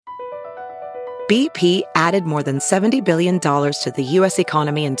BP added more than $70 billion to the U.S.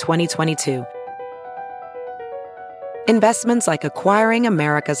 economy in 2022. Investments like acquiring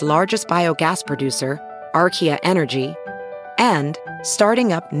America's largest biogas producer, Archaea Energy, and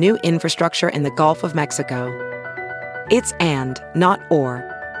starting up new infrastructure in the Gulf of Mexico. It's and, not or.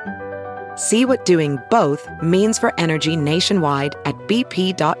 See what doing both means for energy nationwide at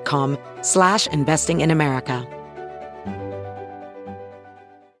bp.com/investing in America.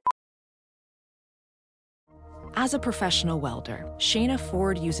 As a professional welder, Shayna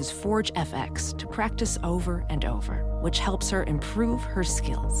Ford uses Forge FX to practice over and over, which helps her improve her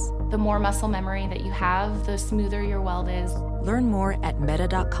skills. The more muscle memory that you have, the smoother your weld is. Learn more at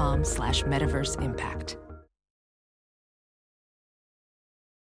meta.com/metaverse impact.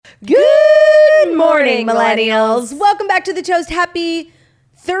 Good morning, millennials. Welcome back to The Toast. Happy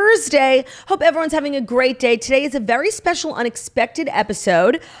Thursday. Hope everyone's having a great day. Today is a very special, unexpected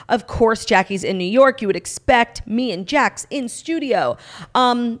episode. Of course, Jackie's in New York. You would expect me and Jax in studio.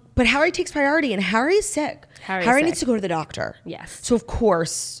 But Harry takes priority, and Harry is sick. Harry needs to go to the doctor. Yes. So, of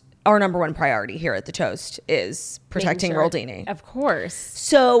course, our number one priority here at The Toast is protecting Roldini. Of course.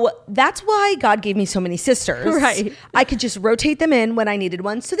 So that's why God gave me so many sisters. Right. I could just rotate them in when I needed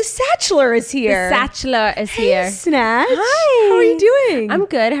one. So the Satchler is here. The Satchler is here. Snatch. Hi. How are you doing? I'm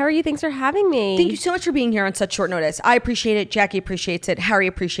good. How are you? Thanks for having me. Thank you so much for being here on such short notice. I appreciate it. Jackie appreciates it. Harry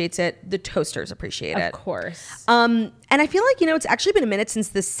appreciates it. The Toasters appreciate it. Of course. And I feel like, it's actually been a minute since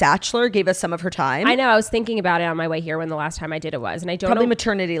the Satchler gave us some of her time. I know. I was thinking about it on my way here when the last time I did it was, and I don't Probably know.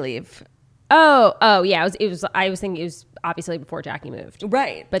 maternity leave. Oh yeah. I was thinking it was obviously before Jackie moved.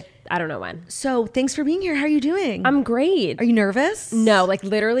 Right. But I don't know when. So thanks for being here. How are you doing? I'm great. Are you nervous? No, like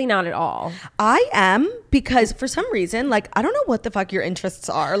literally not at all. I am, because for some reason, like, I don't know what the fuck your interests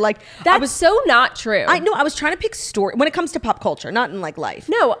are. Like, That's so not true. I know. I was trying to pick story when it comes to pop culture, not in like life.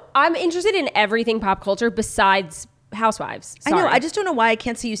 No, I'm interested in everything pop culture besides Housewives. I know. Sorry. I just don't know why I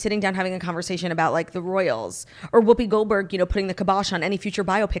can't see you sitting down having a conversation about like the royals or Whoopi Goldberg, putting the kibosh on any future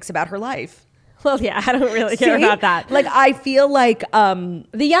biopics about her life. Well, yeah, I don't really care about that. Like, I feel like the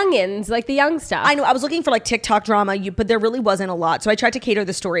youngins, like the young stuff. I know. I was looking for like TikTok drama, but there really wasn't a lot. So I tried to cater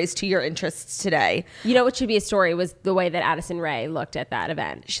the stories to your interests today. You know what should be a story was the way that Addison Rae looked at that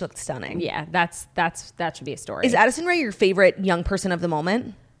event. She looked stunning. Yeah, that should be a story. Is Addison Rae your favorite young person of the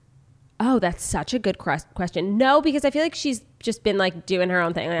moment? Oh, that's such a good question. No, because I feel like she's just been like doing her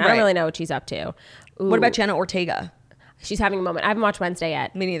own thing. Like, I don't really know what she's up to. Ooh. What about Jenna Ortega? She's having a moment. I haven't watched Wednesday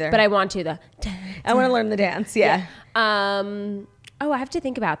yet. Me neither. But I want to. I want to learn the dance. Yeah. I have to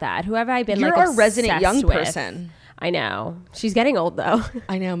think about that. Who have I been You're like our resident young with? person. I know. She's getting old though.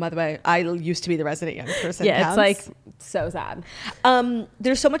 I know. By the way, I used to be the resident young person. Yeah, Counts. it's like so sad.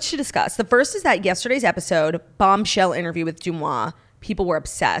 There's so much to discuss. The first is that yesterday's episode, bombshell interview with Dumois, people were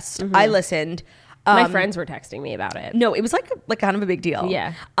obsessed. Mm-hmm. I listened. My friends were texting me about it. No, it was like kind of a big deal.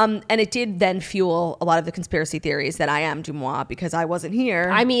 Yeah. And it did then fuel a lot of the conspiracy theories that I am Dumois because I wasn't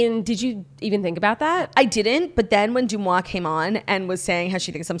here. I mean, did you even think about that? I didn't, but then when Dumois came on and was saying how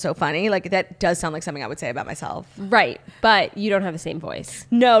she thinks I'm so funny, like that does sound like something I would say about myself. Right, but you don't have the same voice.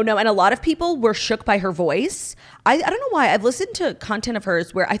 No, and a lot of people were shook by her voice. I don't know why. I've listened to content of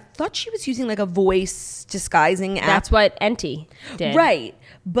hers where I thought she was using like a voice disguising app. That's what Enty did. Right,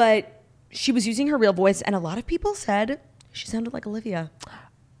 but she was using her real voice, and a lot of people said she sounded like Olivia.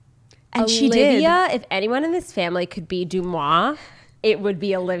 And she did. Olivia, if anyone in this family could be Dumois, it would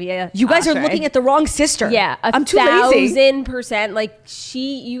be Olivia. You guys are Oshry. looking at the wrong sister. Yeah, I'm too lazy. 1,000%. Like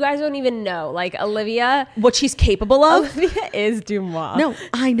you guys don't even know. Like Olivia, What she's capable of. Olivia is Dumois. No,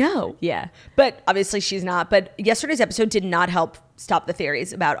 I know. Yeah. But obviously she's not. But yesterday's episode did not help stop the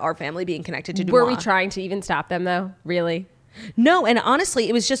theories about our family being connected to Dumois. Were we trying to even stop them though? Really? No, and honestly,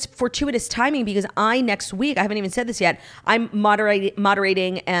 it was just fortuitous timing because next week, I haven't even said this yet, I'm moderating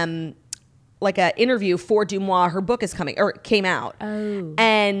like an interview for Dumois. Her book is came out. Oh.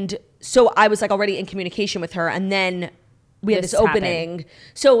 And so I was like already in communication with her, and then we had this opening. Happened.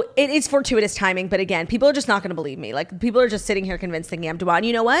 So it is fortuitous timing, but again, people are just not going to believe me. Like, people are just sitting here convinced thinking I'm Dumois. And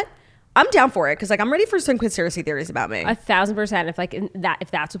you know what? I'm down for it because like I'm ready for some conspiracy theories about me. 1,000%. If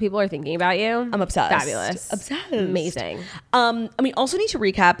that's what people are thinking about you, I'm obsessed. Fabulous. Obsessed. Amazing. And we also need to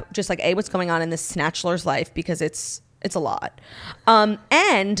recap just like what's going on in this Snatchler's life because it's a lot.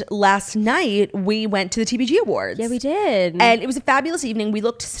 And last night we went to the TBG Awards. Yeah, we did. And it was a fabulous evening. We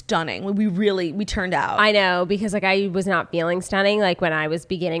looked stunning. We turned out. I know, because like I was not feeling stunning like when I was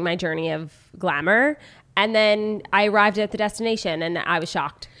beginning my journey of glamour. And then I arrived at the destination and I was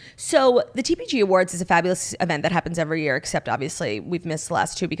shocked. So the TPG Awards is a fabulous event that happens every year, except obviously we've missed the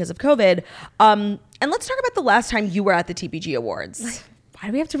last two because of COVID. And let's talk about the last time you were at the TPG Awards. Why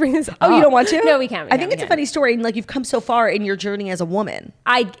do we have to bring this up? Oh, you don't want to? No, we can't. I think it's a funny story. And like you've come so far in your journey as a woman.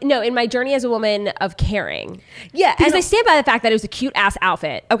 In my journey as a woman of caring. Yeah. Because I stand by the fact that it was a cute ass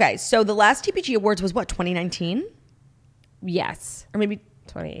outfit. Okay. So the last TPG Awards was what, 2019? Yes. Or maybe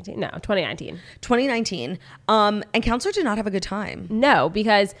 2018. No, 2019. 2019. And Counselor did not have a good time. No,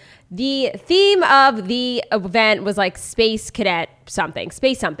 because the theme of the event was like space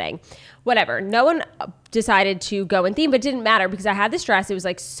something, whatever. No one decided to go in theme, but it didn't matter because I had this dress. It was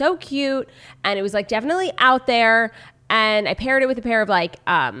like so cute and it was like definitely out there. And I paired it with a pair of like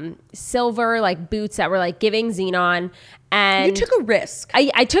silver like boots that were like giving xenon. And you took a risk.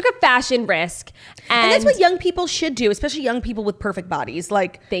 I took a fashion risk. And that's what young people should do, especially young people with perfect bodies.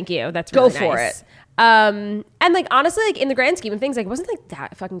 Like, thank you. That's really go for nice. it. And like honestly, like in the grand scheme of things, like it wasn't like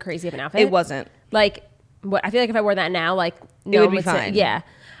that fucking crazy of an outfit. It wasn't. Like what I feel like if I wore that now, like it would be fine. Yeah.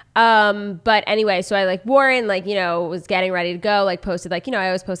 But anyway, so I like wore it and like, you know, was getting ready to go, like posted like, you know, I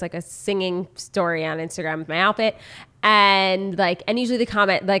always post like a singing story on Instagram with my outfit. And like, and usually the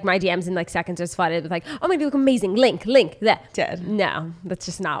comment, like my DMs in like seconds is flooded with like, oh my God, you look amazing. Link that. Dead. No, that's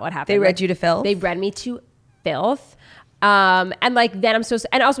just not what happened. They read you to filth? They read me to filth. And like then I'm supposed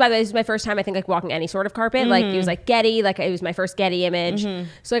to, and also by the way, this is my first time I think like walking any sort of carpet. Like it was like Getty, like it was my first Getty image.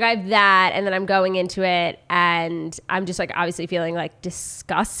 So like I have that and then I'm going into it and I'm just like obviously feeling like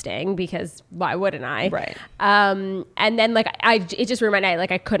disgusting because why wouldn't I? Right. And then like it just ruined my night.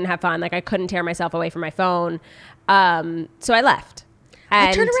 Like I couldn't have fun. Like I couldn't tear myself away from my phone. So I left. And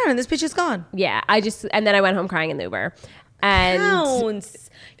I turned around and this bitch is gone. Yeah. And then I went home crying in the Uber. And Pounds.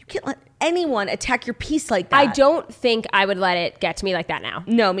 You can't let anyone attack your peace like that. I don't think I would let it get to me like that now.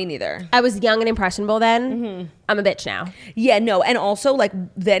 No, me neither. I was young and impressionable then. I'm a bitch now. Yeah, no. And also like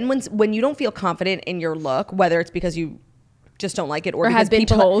then when you don't feel confident in your look, whether it's because you just don't like it or because has been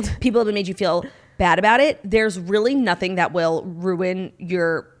told. People have made you feel bad about it, there's really nothing that will ruin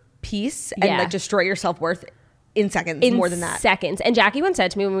your peace and like destroy your self-worth in seconds, more than that. Seconds. And Jackie once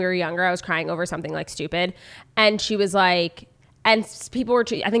said to me when we were younger, I was crying over something like stupid. And she was like, and people were,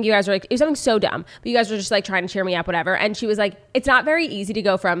 I think you guys were like, it was something so dumb, but you guys were just like trying to cheer me up, whatever. And she was like, it's not very easy to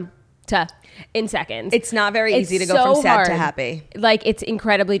go from to in seconds. It's not very easy to go from sad to happy. Like it's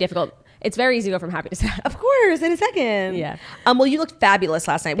incredibly difficult. It's very easy to go from happy to sad. Of course, in a second. Yeah. Well, you looked fabulous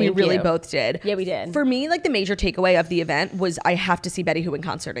last night. Thank we really you. both did. Yeah, we did. For me, like the major takeaway of the event was I have to see Betty Who in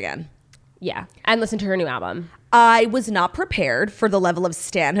concert again. Yeah. And listen to her new album. I was not prepared for the level of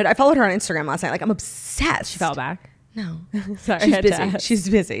stanhood. I followed her on Instagram last night. Like I'm obsessed. She fell back. No. Sorry. She's busy. She's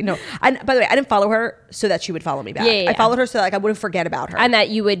busy. No. And by the way, I didn't follow her so that she would follow me back. Yeah. I followed her so that like I wouldn't forget about her. And that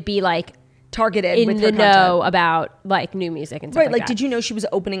you would be like targeted in with the her know content. about like new music and stuff Right. Like did you know she was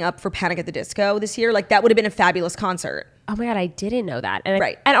opening up for Panic at the Disco this year? Like that would have been a fabulous concert. Oh my God, I didn't know that. And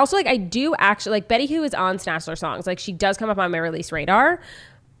right. And also like I do actually like Betty Who is on Snatchler songs. Like she does come up on my release radar.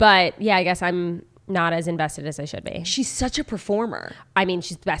 But yeah, I guess I'm not as invested as I should be. She's such a performer. I mean,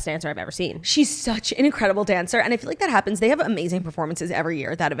 she's the best dancer I've ever seen. She's such an incredible dancer. And I feel like that happens. They have amazing performances every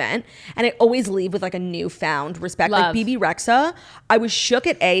year at that event. And I always leave with like a newfound respect. Love. Like BB Rexa, I was shook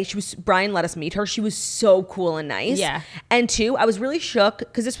at Brian let us meet her. She was so cool and nice. Yeah. And two, I was really shook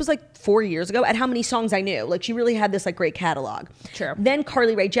because this was like 4 years ago at how many songs I knew. Like she really had this like great catalog. True. Then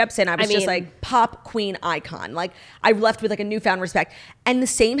Carly Rae Jepsen, I was just like pop queen icon. Like I left with like a newfound respect. And the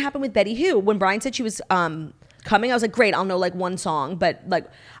same happened with Betty Who. When Brian said she was coming, I was like, great, I'll know like one song. But like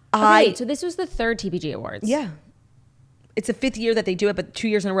so this was the third TPG Awards. Yeah. It's the 5th year that they do it, but 2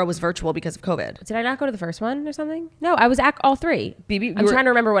 years in a row was virtual because of COVID. Did I not go to the first one or something? No, I was at all three. I'm trying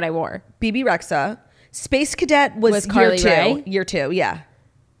to remember what I wore. BB Rexa. Space Cadet was Carly year Rae? 2. Year 2, yeah.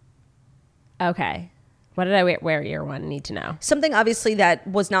 Okay. What did I wear year one? Need to know. Something obviously that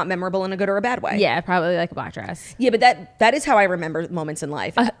was not memorable in a good or a bad way. Yeah, probably like a black dress. Yeah, but that is how I remember moments in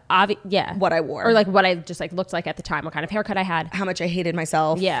life. Yeah. What I wore. Or like what I just like looked like at the time, what kind of haircut I had. How much I hated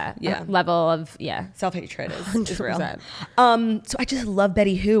myself. Yeah. Yeah. Level of, yeah. Self-hatred is real. 100%. So I just love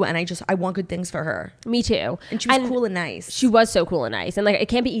Betty Who and I want good things for her. Me too. And she was cool and nice. She was so cool and nice. And like it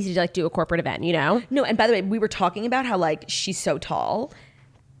can't be easy to like do a corporate event, you know? No, and by the way, we were talking about how like she's so tall.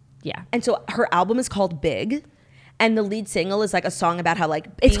 Yeah. And so her album is called Big. And the lead single is like a song about how like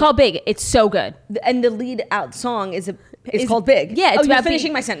it's called Big. It's so good. And the lead out song is called Big. Yeah, it's you're about finishing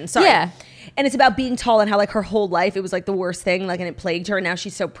being, my sentence. Sorry. Yeah. And it's about being tall and how like her whole life it was like the worst thing, like and it plagued her and now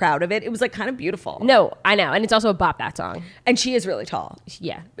she's so proud of it. It was like kind of beautiful. No, I know. And it's also a bop, that song. And she is really tall.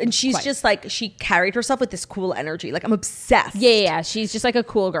 Yeah. And she's just like she carried herself with this cool energy. Like I'm obsessed. Yeah. She's just like a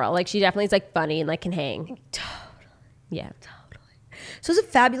cool girl. Like she definitely is like funny and like can hang. Totally. Yeah. Totally. So it was a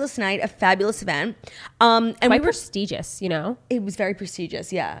fabulous night, a fabulous event. And we were prestigious, you know? It was very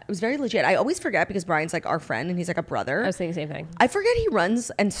prestigious, yeah. It was very legit. I always forget because Brian's like our friend and he's like a brother. I was thinking the same thing. I forget he runs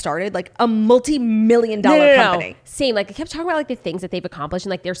and started like a multi-million-dollar company. Same. Like I kept talking about like the things that they've accomplished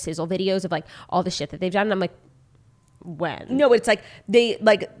and like their sizzle videos of like all the shit that they've done. And I'm like, when? No, it's like they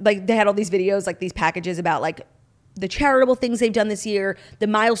they had all these videos, like these packages about like the charitable things they've done this year, the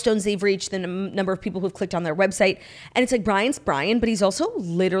milestones they've reached, the number of people who've clicked on their website. And it's like Brian's Brian, but he's also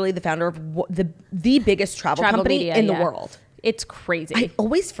literally the founder of the biggest travel company media, in the world. It's crazy. I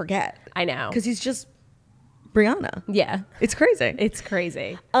always forget. I know. Because he's just Brianna. Yeah. It's crazy. It's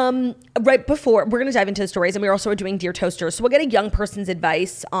crazy. Right before, we're going to dive into the stories, and we're also doing Dear Toasters. So we'll get a young person's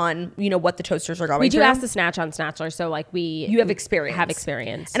advice on, you know, what the toasters are going We through. do ask the Snatch on Snatchler, so like You have experience. Have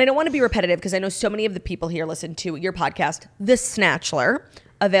experience. And I don't want to be repetitive because I know so many of the people here listen to your podcast, The Snatchler,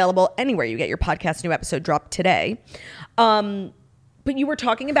 available anywhere you get your podcast. New episode dropped today. But you were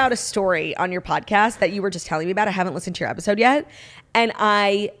talking about a story on your podcast that you were just telling me about. I haven't listened to your episode yet. And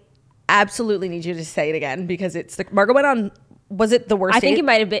I absolutely need you to say it again because it's Margo went on, was it the worst date? I think it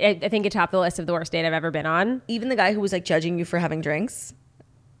might have been, I think it topped the list of the worst date I've ever been on. Even the guy who was like judging you for having drinks?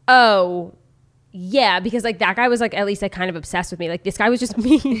 Oh, yeah, because like that guy was like at least like kind of obsessed with me. Like this guy was just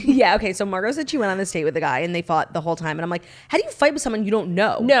me. Yeah, okay. So Margo said she went on this date with the guy and they fought the whole time. And I'm like, how do you fight with someone you don't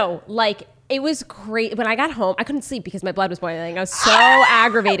know? No, like it was great. When I got home, I couldn't sleep because my blood was boiling. I was so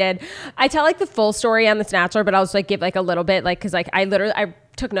aggravated. I tell like the full story on the Snatchler, but I'll just like give like a little bit, like because like I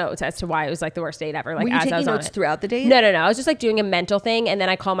took notes as to why it was like the worst date ever. Like, were you as taking I was notes on it. throughout the date? No. I was just like doing a mental thing, and then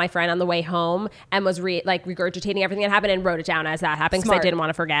I called my friend on the way home and was regurgitating everything that happened and wrote it down as that happened because I didn't want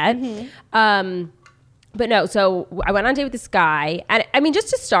to forget. Mm-hmm. But no, so I went on a date with this guy, and I mean, just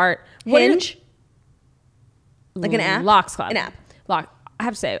to start, Hinge, like an app, Locks Club, an app. I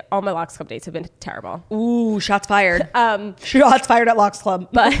have to say, all my Locks Club dates have been terrible. Ooh, shots fired. Shots fired at Locks Club.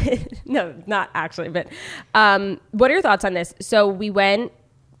 But no, not actually. But what are your thoughts on this? So we went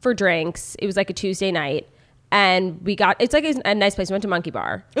for drinks. It was like a Tuesday night, and it's like a nice place. We went to Monkey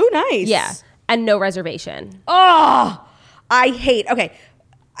Bar. Ooh, nice. Yeah, and no reservation. Oh, I hate. Okay.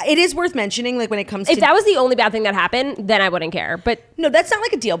 It is worth mentioning, like when it comes to... If that was the only bad thing that happened, then I wouldn't care. But no, that's not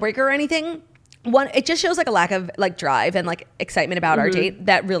like a deal breaker or anything. One, it just shows like a lack of like drive and like excitement about our date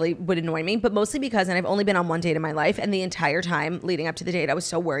that really would annoy me, but mostly because, and I've only been on one date in my life, and the entire time leading up to the date I was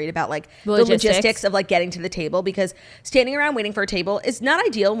so worried about like the logistics of like getting to the table, because standing around waiting for a table is not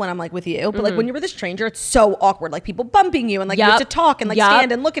ideal when I'm like with you, but like when you're with a stranger it's so awkward, like people bumping you and like you have to talk and like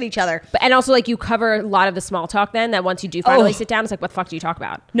stand and look at each other. But, and also like you cover a lot of the small talk then, that once you do finally sit down, it's like, what the fuck do you talk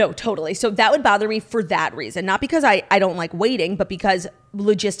about? No, totally. So that would bother me for that reason, not because I don't like waiting, but because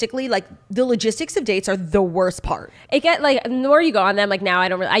logistically, like the logistics of dates are the worst part. It get like, the more you go on them, like now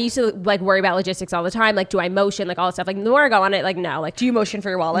I used to like worry about logistics all the time, like do I motion, like all that stuff, like the more I go on it, like no, like do you motion for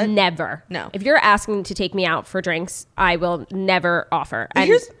your wallet? Never. No. If you're asking to take me out for drinks, I will never offer. And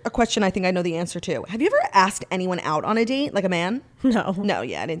here's a question I think I know the answer to. Have you ever asked anyone out on a date, like a man? No,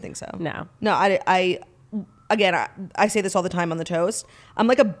 yeah, I didn't think so. No, I say this all the time on the toast. I'm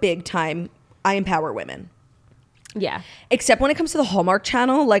like a big time, I empower women. Yeah. Except when it comes to the Hallmark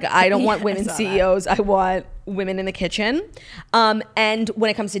Channel, like I don't want women CEOs. I want women in the kitchen. And when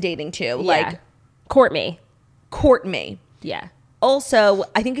it comes to dating too, like court me. Yeah. Also,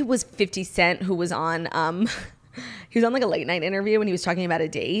 I think it was 50 Cent who was on, he was on like a late night interview and he was talking about a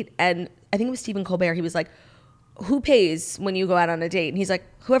date. And I think it was Stephen Colbert. He was like, who pays when you go out on a date? And he's like,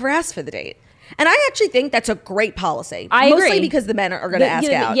 whoever asks for the date. And I actually think that's a great policy. I agree. Mostly because the men are going to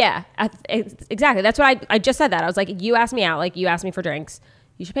ask out. Yeah, exactly. That's what I just said that. I was like, you asked me out, like you asked me for drinks.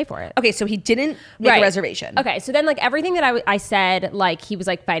 You should pay for it. Okay, so he didn't make a reservation. Okay, so then like everything that I said, like he was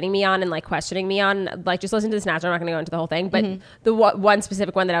like fighting me on and like questioning me on, like just listen to the Snatch. I'm not going to go into the whole thing. But the one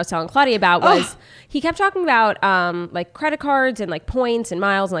specific one that I was telling Claudia about was he kept talking about like credit cards and like points and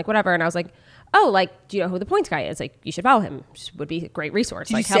miles and like whatever. And I was like, oh, like, do you know who the points guy is? Like, you should follow him. Would be a great resource.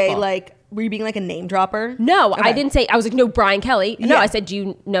 Did like, you say, like, were you being like a name dropper? No, okay. I didn't say, I was like, no, Brian Kelly. No, I said, do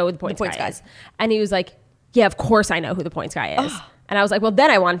you know who the points guy is? And he was like, yeah, of course I know who the points guy is. And I was like, well,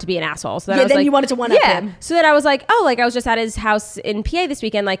 then I wanted to be an asshole. So then I was like, you wanted to one-up him. So then I was like, oh, like, I was just at his house in PA this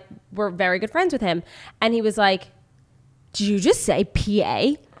weekend. Like, we're very good friends with him. And he was like, did you just say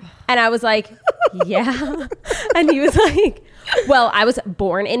PA? And I was like, yeah. And he was like, well, I was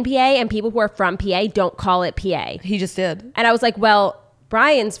born in PA and people who are from PA don't call it PA. He just did. And I was like, well,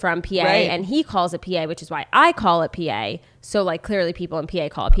 Brian's from PA and he calls it PA, which is why I call it PA. So like clearly people in PA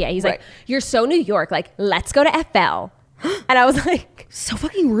call it PA. He's like, you're so New York. Like, let's go to FL. And I was like, so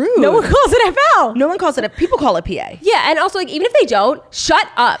fucking rude. No one calls it FL. No one calls it people call it PA. Yeah. And also like, even if they don't, shut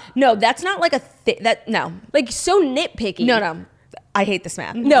up. No, that's not like a thing. No. Like so nitpicky. No. I hate this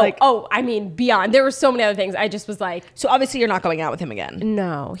man. No, I mean, beyond. There were so many other things. I just was like... So obviously you're not going out with him again.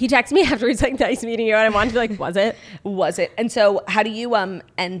 No. He texted me after he's like, nice meeting you. And I wanted to be like, was it? Was it? And so how do you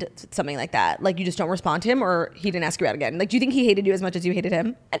end something like that? Like you just don't respond to him, or he didn't ask you out again? Like, do you think he hated you as much as you hated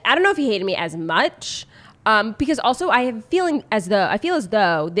him? I don't know if he hated me as much, because also I feel as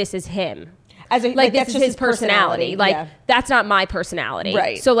though this is him. Like this is his personality. Like that's not my personality.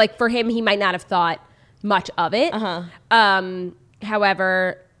 Right. So like for him, he might not have thought much of it.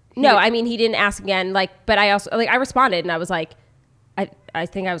 However, no, I mean, he didn't ask again. Like, but I also I responded and I was like, I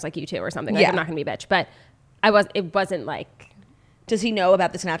think I was like you too or something. Like, I'm not gonna be a bitch, but it wasn't like. Does he know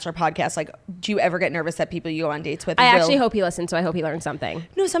about the Snatchler podcast? Like, do you ever get nervous that people you go on dates with? I actually hope he listens, so I hope he learned something.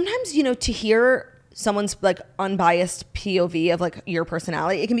 No, sometimes, to hear someone's like unbiased POV of like your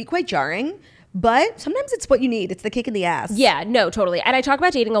personality, it can be quite jarring. But sometimes it's what you need. It's the kick in the ass. Yeah, no, totally. And I talk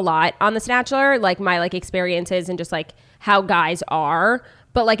about dating a lot on the Snatchler, like my like experiences and just like how guys are.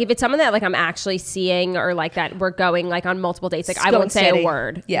 But like if it's someone that like I'm actually seeing or like that we're going like on multiple dates, like I won't say a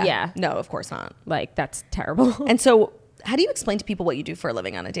word. Yeah. No, of course not. Like that's terrible. And so how do you explain to people what you do for a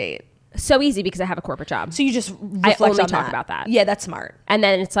living on a date? So easy because I have a corporate job. So you just I only talk about that. Yeah, that's smart. And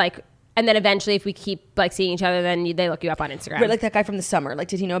then it's like, and then eventually if we keep like seeing each other, then they look you up on Instagram. Right, like that guy from the summer. Like,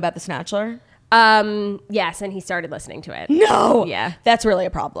 did he know about the Snatchler? Yes, and he started listening to it. No. Yeah. That's really a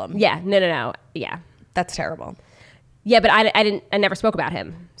problem. Yeah. No. Yeah. That's terrible. Yeah, but I never spoke about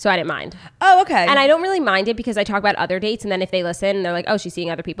him, so I didn't mind. Oh, okay. And I don't really mind it because I talk about other dates, and then if they listen and they're like, oh, she's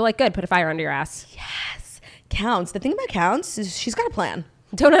seeing other people, like, good, put a fire under your ass. Yes. Counts. The thing about Counts is she's got a plan.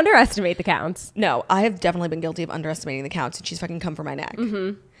 Don't underestimate the Counts. No, I have definitely been guilty of underestimating the Counts, and she's fucking come for my neck.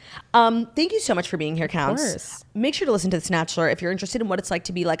 Thank you so much for being here, Counts. Of course. Make sure to listen to The Snatchler if you're interested in what it's like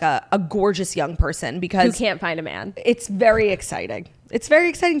to be like a gorgeous young person, because you can't find a man. It's very exciting. It's very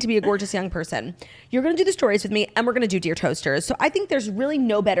exciting to be a gorgeous young person. You're going to do the stories with me, and we're going to do Dear Toasters. So I think there's really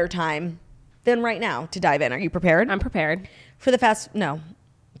no better time than right now to dive in. Are you prepared? I'm prepared. For the fast, no.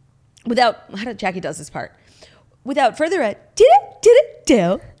 Jackie does this part. Without further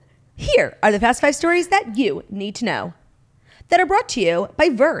ado, here are the fast 5 stories that you need to know that are brought to you by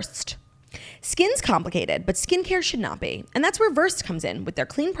Versed. Skin's complicated, but skincare should not be. And that's where Versed comes in with their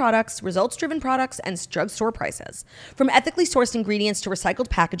clean products, results-driven products, and drugstore prices. From ethically sourced ingredients to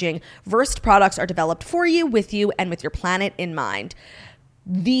recycled packaging, Versed products are developed for you, with you, and with your planet in mind.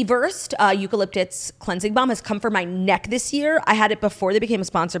 The Versed Eucalyptus Cleansing Balm has come for my neck this year. I had it before they became a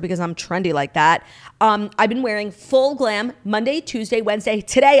sponsor because I'm trendy like that. I've been wearing full glam Monday, Tuesday, Wednesday.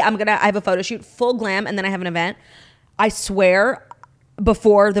 Today I have a photo shoot, full glam, and then I have an event. I swear,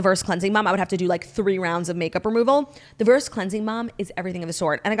 before the Versed Cleansing Balm, I would have to do like 3 rounds of makeup removal. The Versed Cleansing Balm is everything of the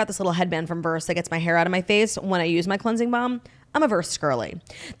sort. And I got this little headband from Versed that gets my hair out of my face when I use my cleansing balm. I'm a Versed girly.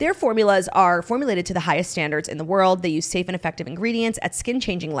 Their formulas are formulated to the highest standards in the world. They use safe and effective ingredients at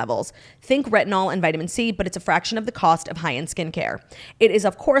skin-changing levels. Think retinol and vitamin C, but it's a fraction of the cost of high-end skincare. It is,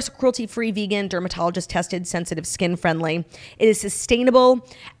 of course, cruelty-free, vegan, dermatologist-tested, sensitive, skin-friendly. It is sustainable,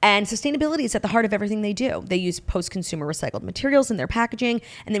 and sustainability is at the heart of everything they do. They use post-consumer recycled materials in their packaging,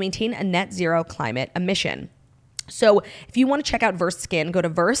 and they maintain a net zero climate emission. So if you want to check out Versed Skin, go to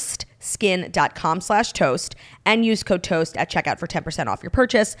verstskin.com/toast and use code TOAST at checkout for 10% off your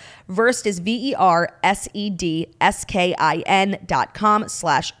purchase. Versed is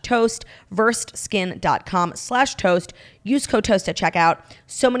VERSEDSKIN.com/toast, verstskin.com/toast. Use code TOAST at checkout.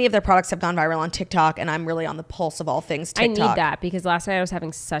 So many of their products have gone viral on TikTok, and I'm really on the pulse of all things TikTok. I need that because last night I was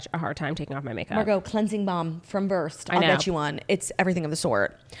having such a hard time taking off my makeup. Margo, cleansing balm from Versed. I'll get you one. It's everything of the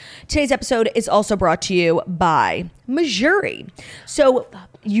sort. Today's episode is also brought to you by Missouri. So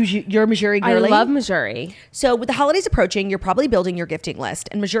you're a Missouri girly? I love Missouri. So with the holidays approaching, you're probably building your gifting list,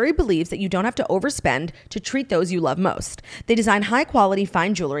 and Missouri believes that you don't have to overspend to treat those you love most. They design high quality,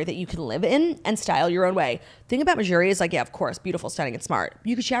 fine jewelry that you can live in and style your own way. The thing about Missouri is like, yeah, of course, beautiful, stunning, and smart.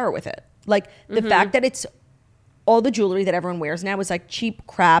 You could shower with it. Like the fact that it's all the jewelry that everyone wears now is like cheap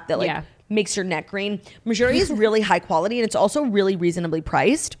crap that makes your neck green. Missouri is really high quality, and it's also really reasonably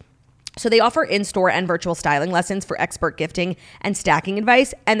priced. So they offer in-store and virtual styling lessons for expert gifting and stacking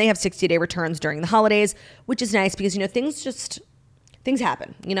advice, and they have 60-day returns during the holidays, which is nice because, things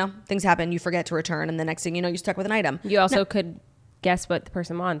happen, Things happen, you forget to return, and the next thing you know, you're stuck with an item. You also could guess what the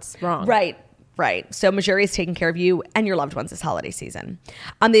person wants wrong. Right. So Missouri is taking care of you and your loved ones this holiday season.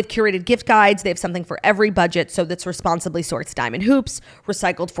 They've curated gift guides. They have something for every budget. So that's responsibly sourced diamond hoops,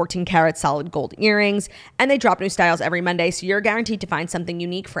 recycled 14-karat solid gold earrings, and they drop new styles every Monday. So you're guaranteed to find something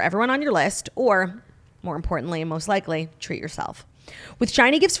unique for everyone on your list, or more importantly and most likely, treat yourself. With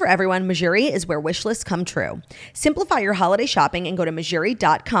shiny gifts for everyone, Missouri is where wish lists come true. Simplify your holiday shopping and go to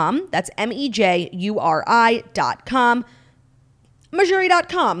Missouri.com. That's MEJURI.com.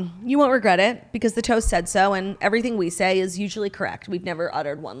 Marjorie.com. You won't regret it because the toast said so, and everything we say is usually correct. We've never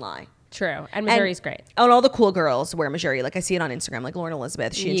uttered one lie. True. And Missouri's great. And all the cool girls wear Marjorie. Like I see it on Instagram, like Lauren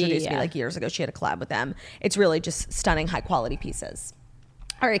Elizabeth. She introduced me like years ago. She had a collab with them. It's really just stunning, high quality pieces.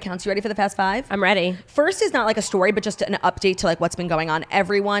 All right, Counts, you ready for the Fast Five? I'm ready. First is not like a story, but just an update to like what's been going on.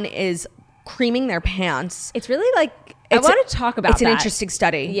 Everyone is creaming their pants. It's really like, I want to talk about It's that. an interesting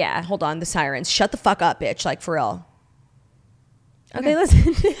study. Yeah. Hold on, the sirens. Shut the fuck up, bitch. Like for real. Okay,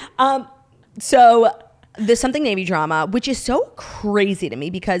 listen. So the Something Navy drama, which is so crazy to me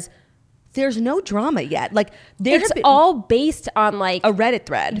because there's no drama yet. Like It's all based on like a Reddit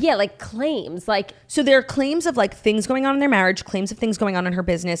thread. Yeah, like claims. Like So there are claims of like things going on in their marriage, claims of things going on in her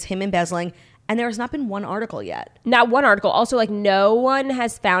business, him embezzling, and there has not been one article yet. not one article. Also, like no one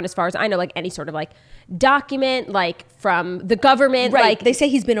has found, as far as I know, like any sort of like document like from the government. Right. Like They say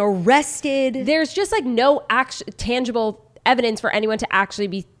he's been arrested. there's just like no tangible evidence for anyone to actually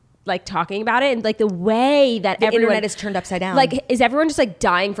be like talking about it, and like the way that The everyone internet is turned upside down. Like, is everyone just like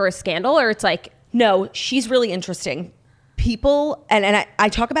dying for a scandal, or it's like No, she's really interesting. People, and I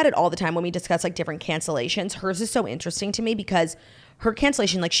talk about it all the time when we discuss like different cancellations. Hers is so interesting to me because her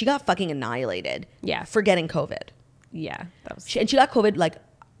cancellation, like she got fucking annihilated. Yeah. For getting COVID. yeah, that was And she got COVID like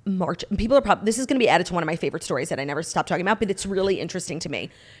March. People are probably, this is going to be added to one of my favorite stories that I never stop talking about, but it's really interesting to me.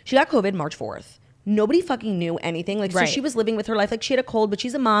 She got COVID March 4th. Nobody fucking knew anything. Like, Right. so she was living with her life. Like, she had a cold, but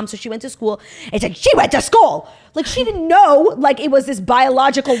she's a mom, so she went to school. It's like, she went to school. Like, she didn't know, like, it was this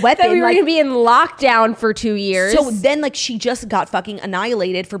biological weapon. that we were like, gonna be in lockdown for 2 years. so then, like, she just got fucking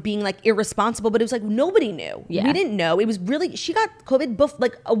annihilated for being, like, irresponsible. But it was like, nobody knew. Yeah. We didn't know. It was really, she got COVID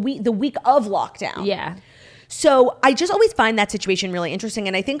like the week of lockdown. yeah, So I just always find that situation really interesting.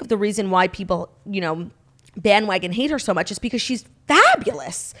 And I think the reason why people, bandwagon hate her so much is because she's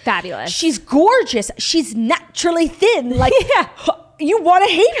fabulous. Fabulous. She's gorgeous. She's naturally thin. Like, Yeah. you want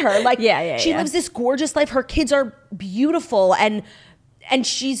to hate her. Like, Yeah, she lives this gorgeous life. Her kids are beautiful. And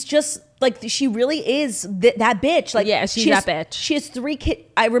she's just like, she really is that bitch. Like, Yeah, she's she has- that bitch. She has 3 kids.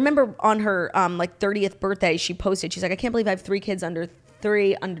 I remember on her 30th birthday, she posted, she's like, I can't believe I have 3 kids under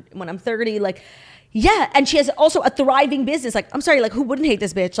 3 when I'm 30. Like, yeah, and she has also a thriving business. Like, I'm sorry, like, who wouldn't hate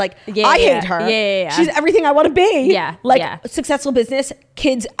this bitch? Like, Yeah, I yeah. hate her. Yeah. She's everything I want to be. Yeah, like yeah. successful business,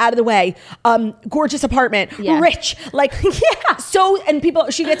 kids out of the way, gorgeous apartment, Yeah. rich. Like, yeah. So, and people,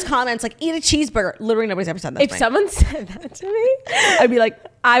 she gets comments like, eat a cheeseburger. Literally, nobody's ever said that. if to me. someone said that to me, I'd be like,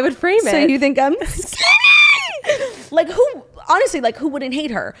 I would frame so it. you think I'm skinny? Like, who? Honestly, like, who wouldn't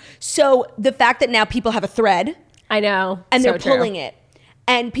hate her? So the fact that now people have a thread I know, and so they're true. pulling it.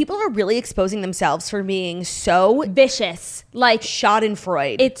 And people are really exposing themselves for being so vicious, like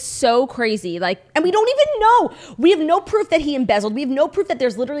schadenfreude. it's so crazy, like. And we don't even know. We have no proof that he embezzled. We have no proof that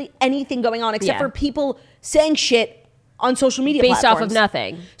there's literally anything going on except Yeah. for people saying shit on social media Based off platforms. of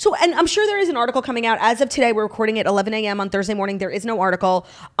nothing. So, and I'm sure there is an article coming out. As of today, we're recording at 11 a.m. on Thursday morning. There is no article.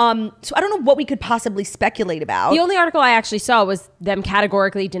 So I don't know what we could possibly speculate about. The only article I actually saw was them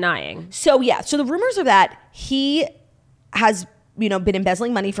categorically denying. So yeah, so the rumors are that he has, been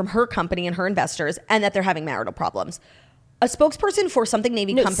embezzling money from her company and her investors, and that they're having marital problems. A spokesperson for Something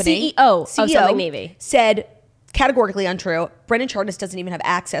Navy company, CEO of Something Navy, said categorically untrue. Brendan Charnas doesn't even have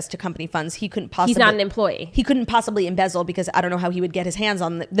access to company funds. He couldn't possibly. He's not an employee. He couldn't possibly embezzle because I don't know how he would get his hands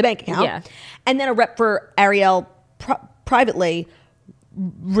on the bank account. Yeah. And then a rep for Ariel privately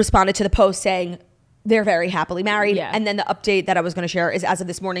responded to the post saying they're very happily married. Yeah. And then the update that I was going to share is as of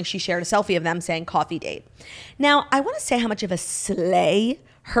this morning, she shared a selfie of them saying coffee date. Now, I want to say how much of a slay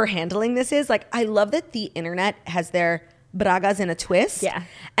her handling this is. Like, I love that the internet has their bragas in a twist. Yeah.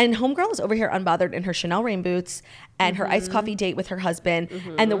 And homegirl is over here unbothered in her Chanel rain boots and her iced coffee date with her husband.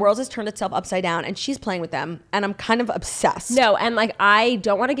 And the world has turned itself upside down and she's playing with them. And I'm kind of obsessed. No, and like I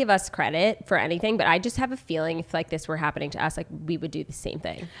don't want to give us credit for anything, but I just have a feeling if like this were happening to us, like we would do the same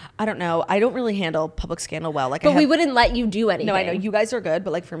thing. I don't know. I don't really handle public scandal well. Like, But we wouldn't let you do anything. No, I know you guys are good,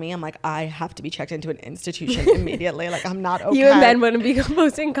 but like for me, I'm like, I have to be checked into an institution immediately. Like, I'm not okay. You and Ben wouldn't be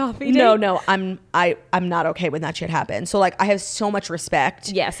posting coffee. No, I'm not okay when that shit happens. So like, I have so much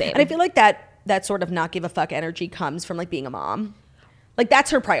respect. Yeah, same. And I feel like that sort of not give a fuck energy comes from like being a mom. Like,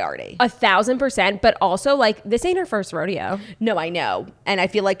 that's her priority. 1,000%. But also, like, this ain't her first rodeo. No, I know. And I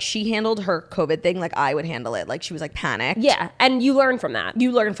feel like she handled her COVID thing like I would handle it. Like, she was like panicked. Yeah, and you learn from that.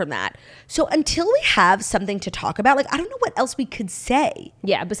 You learn from that. So until we have something to talk about, like, I don't know what else we could say.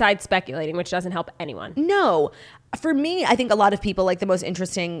 Yeah, besides speculating, which doesn't help anyone. No. For me, I think a lot of people, like, the most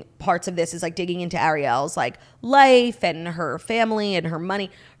interesting parts of this is like digging into Ariel's like life and her family and her money.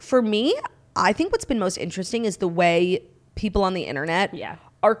 For me, I think what's been most interesting is the way people on the internet Yeah.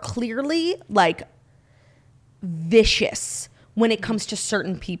 are clearly like vicious when it comes to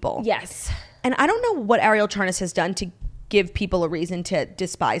certain people. Yes. And I don't know what Ariel Charnas has done to give people a reason to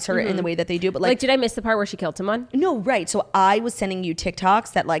despise her in the way that they do. But Like, did I miss the part where she killed someone? No, right. So I was sending you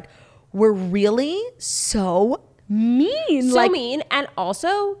TikToks that like were really so mean. So like, mean. And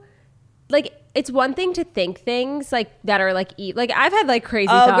also, like, it's one thing to think things like that are like like I've had like crazy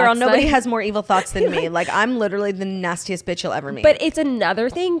thoughts. Oh girl, nobody like, has more evil thoughts than me. Like I'm literally the nastiest bitch you'll ever meet. But it's another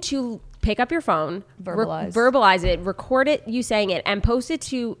thing to pick up your phone, verbalize it, record it, you saying it, and post it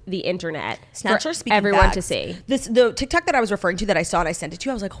to the internet Snatch for her speaking everyone facts. to see. The TikTok that I was referring to that I saw and I sent it to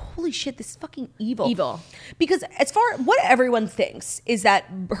you, I was like, holy shit, this is fucking evil. Evil. Because as far what everyone thinks is that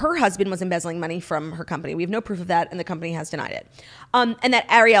her husband was embezzling money from her company. We have no proof of that, and the company has denied it. And that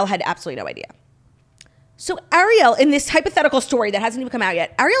Ariel had absolutely no idea. So Ariel, in this hypothetical story that hasn't even come out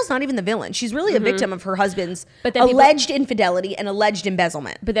yet, Ariel's not even the villain. She's really a victim of her husband's alleged infidelity and alleged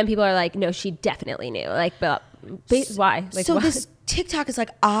embezzlement. But then people are like, no, she definitely knew. Like, but why? Like, so why? this TikTok is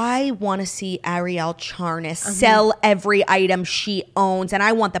like, I want to see Ariel Charnas sell every item she owns, and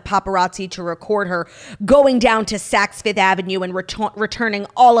I want the paparazzi to record her going down to Saks Fifth Avenue and returning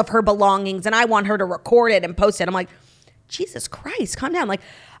all of her belongings, and I want her to record it and post it. I'm like, Jesus Christ, calm down. Like,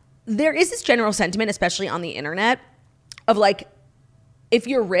 there is this general sentiment, especially on the internet, of like, if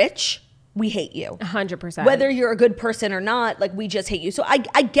you're rich, we hate you. 100%. Whether you're a good person or not, like, we just hate you. So I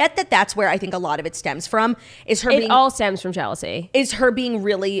get that that's where I think a lot of it stems from. It all stems from jealousy. Is her being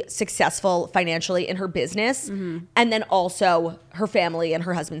really successful financially in her business, and then also her family and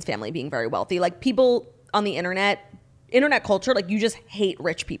her husband's family being very wealthy. Like, people on the internet culture, like, you just hate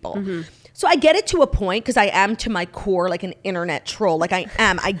rich people. So I get it to a point, because I am to my core like an internet troll. Like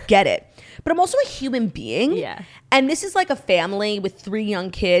I get it. But I'm also a human being. Yeah. And this is like a family with 3 young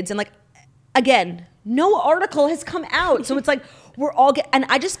kids. And like, again, no article has come out. So it's like, we're all and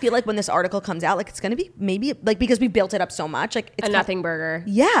I just feel like when this article comes out, like it's going to be maybe like, because we built it up so much, like it's a nothing burger.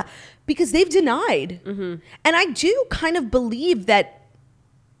 Yeah. Because they've denied. And I do kind of believe that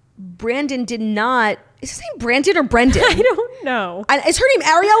Brandon did not. Is his name Brandon or Brendan? I don't know. Is her name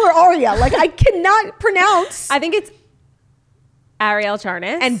Ariel or Aria? Like, I cannot pronounce. I think it's Ariel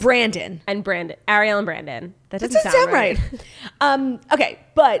Charnas And Brandon. Ariel and Brandon. That doesn't sound right. Okay,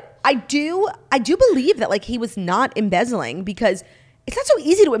 but I do believe that like he was not embezzling, because it's not so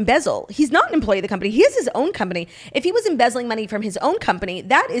easy to embezzle. He's not an employee of the company. He has his own company. If he was embezzling money from his own company,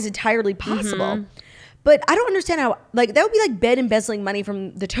 that is entirely possible. But I don't understand how, like, that would be like bed embezzling money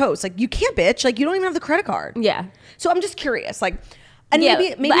from the toast. Like, you can't, bitch. Like, you don't even have the credit card. Yeah. So I'm just curious. Like, and yeah,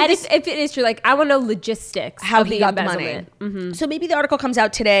 maybe and if it is true, like, I want to know logistics how of he the got the money. So maybe the article comes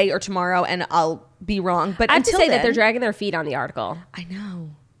out today or tomorrow, and I'll be wrong. But I have to say then, that they're dragging their feet on the article. I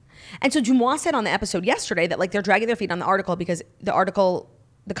know. And so Dumois said on the episode yesterday that like they're dragging their feet on the article because the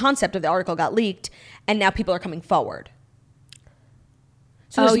concept of the article got leaked, and now people are coming forward.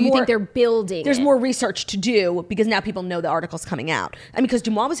 So you think they're building There's more research to do because now people know the article's coming out. I mean, because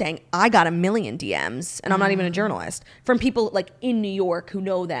Dumois was saying, I got 1 million DMs, and I'm not even a journalist, from people like in New York who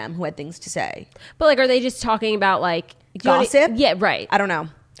know them, who had things to say. But like, are they just talking about like gossip? Yeah, right. I don't know.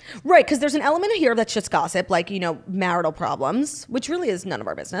 Right, because there's an element here that's just gossip, like, you know, marital problems, which really is none of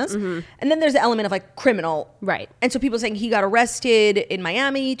our business. And then there's the element of like criminal. Right. And so people saying he got arrested in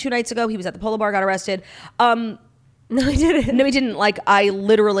Miami 2 nights ago. He was at the Polo Bar, got arrested. No, he didn't. No, he didn't. Like, I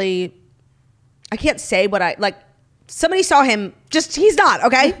can't say what like, somebody saw him, he's not,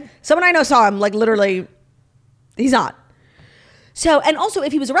 okay? Someone I know saw him, like, literally, he's not. So, and also,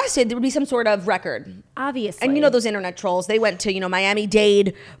 if he was arrested, there would be some sort of record. Obviously. And you know those internet trolls, they went to,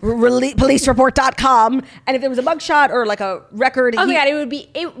 Miami-Dade, policereport.com, and if there was a mugshot or, like, a record. Oh, my God,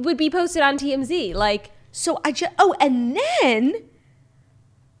 it would be posted on TMZ, like. So, and then,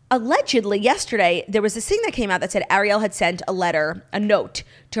 allegedly, yesterday, there was this thing that came out that said Ariel had sent a note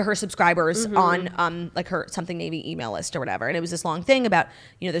to her subscribers on like her Something Navy email list or whatever. And it was this long thing about,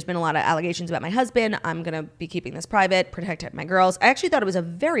 there's been a lot of allegations about my husband. I'm going to be keeping this private, protect my girls. I actually thought it was a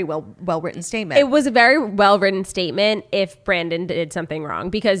very well-written statement. It was a very well-written statement if Brandon did something wrong,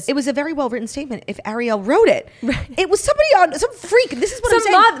 because it was a very well-written statement if Ariel wrote it. Right. It was somebody some freak. This is what I'm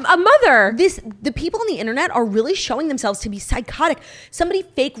saying. A mother. The people on the internet are really showing themselves to be psychotic. Somebody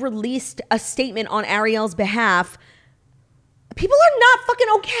fake released a statement on Ariel's behalf. People are not fucking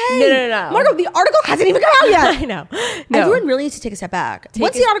okay. No. Margo, the article hasn't even come out yet. I know. No. Everyone really needs to take a step back.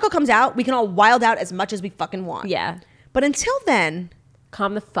 Once the article comes out, we can all wild out as much as we fucking want. Yeah. But until then,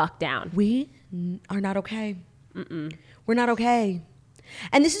 calm the fuck down. We are not okay. We're not okay.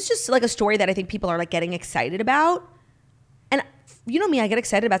 And this is just like a story that I think people are like getting excited about. And you know me, I get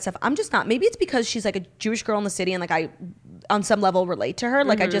excited about stuff. I'm just not. Maybe it's because she's like a Jewish girl in the city, and like I, on some level, relate to her.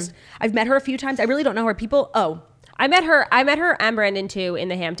 Like I've met her a few times. I really don't know her. I met her and Brandon too in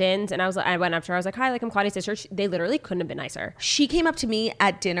the Hamptons, and I went up to her. I was like, "Hi, like I'm Claudia's sister." They literally couldn't have been nicer. She came up to me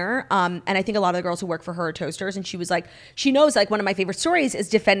at dinner, and I think a lot of the girls who work for her are toasters, and she was like, she knows like one of my favorite stories is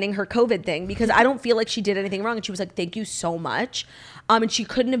defending her COVID thing because I don't feel like she did anything wrong, and she was like, "Thank you so much," and she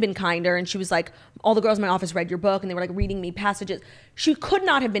couldn't have been kinder, and she was like, all the girls in my office read your book, and they were like reading me passages. She could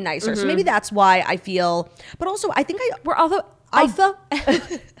not have been nicer, so maybe that's why I feel. But also, I think we're also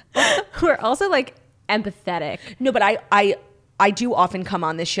like empathetic. No, but I do often come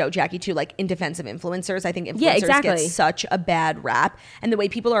on this show, Jackie, too, like in defense of influencers. I think influencers get such a bad rap. And the way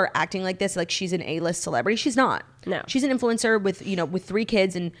people are acting like this, like she's an A-list celebrity, she's not. No. She's an influencer with 3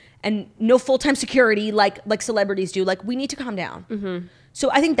 kids and no full-time security like celebrities do. Like we need to calm down. Mm-hmm. So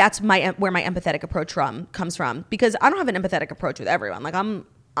I think that's where my empathetic approach comes from, because I don't have an empathetic approach with everyone. Like I'm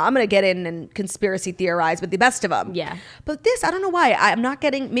going to get in and conspiracy theorize with the best of them. Yeah. But this, I don't know why. I'm not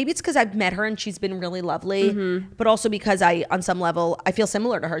getting, maybe it's because I've met her and she's been really lovely, but also because on some level, I feel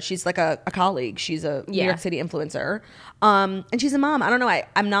similar to her. She's like a colleague. She's a New York City influencer. And she's a mom. I don't know.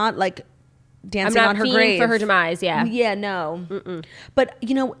 I'm not like dancing on her grave. For her demise, yeah. Yeah, no. Mm-mm. But,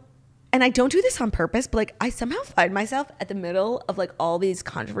 and I don't do this on purpose, but like I somehow find myself at the middle of like all these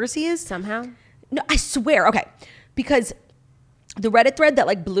controversies. Somehow? No, I swear. Okay. Because the Reddit thread that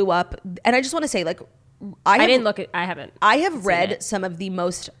like blew up, and I just want to say, like, I have read some of the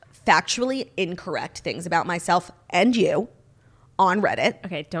most factually incorrect things about myself and you on Reddit.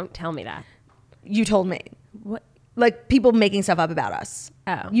 Okay, don't tell me that. You told me. What? Like people making stuff up about us.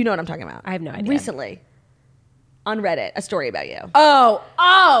 Oh. You know what I'm talking about. I have no idea. Recently on Reddit, a story about you. Oh.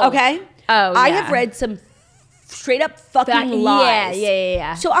 Okay. Oh, I yeah. have read some straight up fucking lies.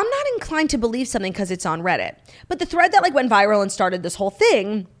 Yeah. So I'm not inclined to believe something because it's on Reddit. But the thread that like went viral and started this whole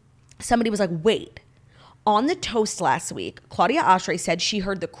thing, somebody was like, wait. On the Toast last week, Claudia Oshry said she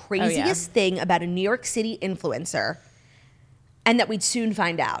heard the craziest thing about a New York City influencer and that we'd soon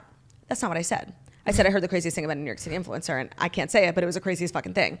find out. That's not what I said. I said I heard the craziest thing about a New York City influencer, and I can't say it, but it was the craziest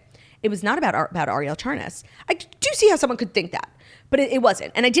fucking thing. It was not about Ariel Charnas. I do see how someone could think that, but it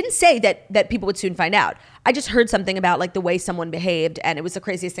wasn't. And I didn't say that people would soon find out. I just heard something about like the way someone behaved, and it was the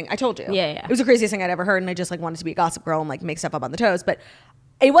craziest thing. I told you. Yeah. It was the craziest thing I'd ever heard, and I just like wanted to be a gossip girl and like make stuff up on the Toast, but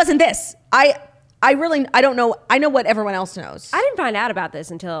it wasn't this. I don't know. I know what everyone else knows. I didn't find out about this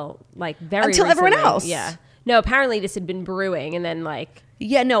until like until recently. Everyone else. Yeah. No, apparently this had been brewing, and then like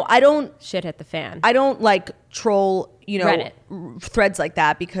I don't shit hit the fan. I don't like troll, Reddit threads like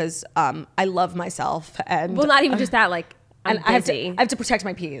that because I love myself and not even just that, like I'm busy. I have to protect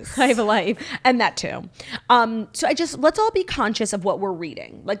my peace. I have a life. And that too. So let's all be conscious of what we're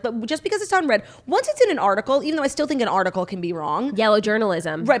reading. Like just because it's on Reddit, once it's in an article, even though I still think an article can be wrong. Yellow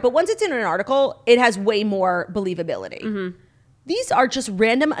journalism. Right, but once it's in an article, it has way more believability. Mm-hmm. These are just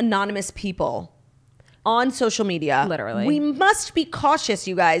random anonymous people on social media. Literally. We must be cautious,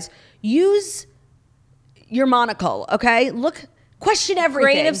 you guys. Use your monocle, okay? Question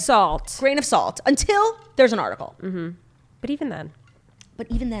everything. Grain of salt. Until there's an article. Mm-hmm. But even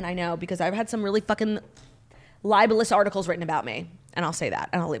then, I know, because I've had some really fucking libelous articles written about me. And I'll say that,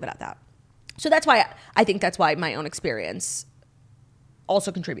 and I'll leave it at that. So that's why I think that's why my own experience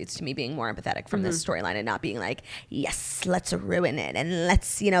also contributes to me being more empathetic from this storyline and not being like, yes, let's ruin it. And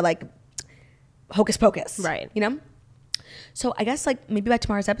let's, like, hocus pocus. Right. So I guess like maybe by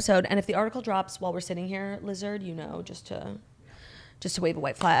tomorrow's episode, and if the article drops while we're sitting here, Lizard, just to wave a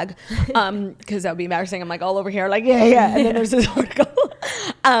white flag, because that would be embarrassing. I'm like all over here, like yeah, and then there's this article.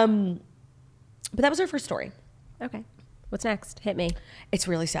 But that was our first story. Okay, what's next? Hit me. It's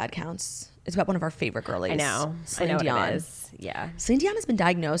really sad, Counts. It's about one of our favorite girlies. I know what it is. Yeah. Celine Dion has been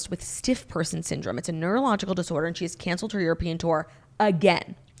diagnosed with stiff person syndrome. It's a neurological disorder, and she has canceled her European tour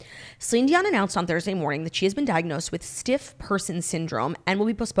again. Celine Dion announced on Thursday morning that she has been diagnosed with stiff person syndrome and will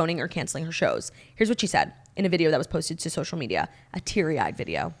be postponing or canceling her shows. Here's what she said in a video that was posted to social media, a teary-eyed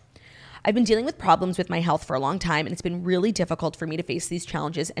video. I've been dealing with problems with my health for a long time, and it's been really difficult for me to face these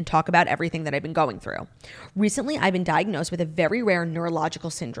challenges and talk about everything that I've been going through. Recently, I've been diagnosed with a very rare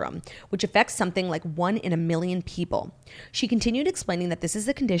neurological syndrome, which affects something like 1 in a million people. She continued explaining that this is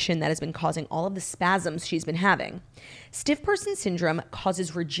a condition that has been causing all of the spasms she's been having. Stiff person syndrome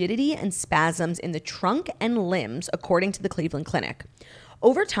causes rigidity and spasms in the trunk and limbs, according to the Cleveland Clinic.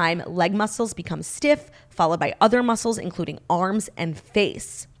 Over time, leg muscles become stiff, followed by other muscles, including arms and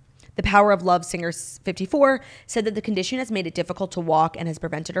face. The Power of Love singer 54 said that the condition has made it difficult to walk and has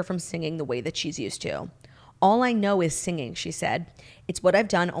prevented her from singing the way that she's used to. All I know is singing, she said. It's what I've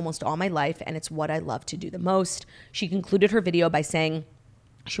done almost all my life, and it's what I love to do the most. She concluded her video by saying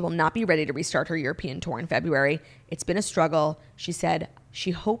she will not be ready to restart her European tour in February. It's been a struggle. She said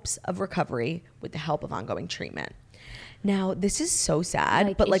she hopes of recovery with the help of ongoing treatment. Now, this is so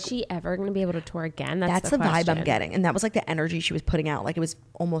sad, but like, is she ever going to be able to tour again? that's the vibe I'm question. getting. And that was like the energy she was putting out. Like, it was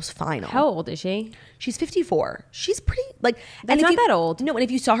almost final. How old is she? She's 54. She's pretty, like, That's not that old. No, and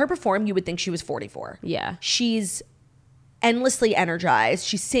if you saw her perform, you would think she was 44. Yeah. She's endlessly energized.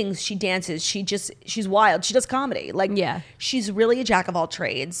 She sings, she dances, she's wild. She does comedy. Like, Yeah. she's really a jack of all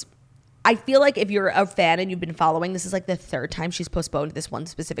trades. I feel like if you're a fan and you've been following, this is like the third time she's postponed this one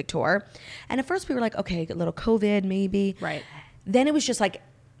specific tour. And at first we were like, okay, a little COVID maybe. Right. Then it was just like,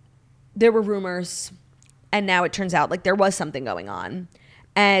 there were rumors, and now it turns out like there was something going on.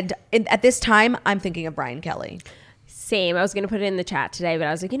 And at this time, I'm thinking of Brian Kelly. Same. I was going to put it in the chat today, but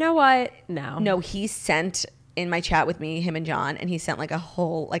I was like, you know what? No, He sent in my chat with me, him and John, and he sent like a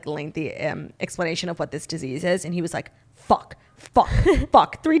whole like lengthy explanation of what this disease is. And he was like, fuck,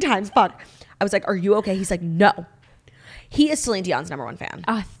 3 times, fuck. I was like, are you okay? He's like, no. He is Celine Dion's #1 fan.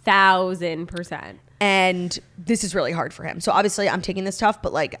 1,000%. And this is really hard for him. So obviously I'm taking this tough,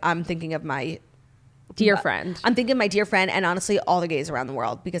 but like I'm thinking of my Dear friend. I'm thinking of my dear friend, and honestly all the gays around the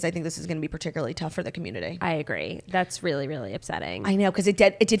world, because I think this is going to be particularly tough for the community. I agree. That's really, really upsetting. I know, because it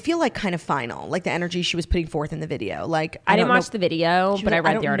did feel like kind of final, like the energy she was putting forth in the video. Like I didn't don't watch know- the video, she but was I like,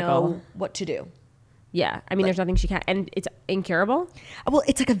 read don't the article. know what to do. Yeah. I mean, there's nothing she can, and it's incurable. Well,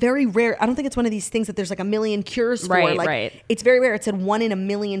 it's like a very rare, I don't think it's one of these things that there's like a million cures for. Right, Like, right. It's very rare. It said 1 in a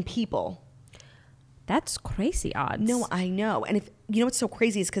million people. That's crazy odds. No, I know. And if you know what's so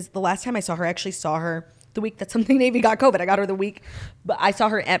crazy is because the last time I saw her, I actually saw her the week that Something Navy got COVID. I got her the week, but I saw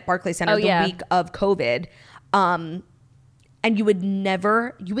her at Barclays Center the week of COVID. And you would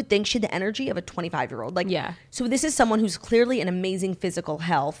think she had the energy of a 25-year-old. Like, Yeah. So this is someone who's clearly in amazing physical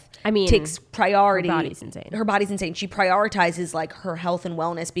health. I mean, takes priority. her body's insane. Her body's insane. She prioritizes like her health and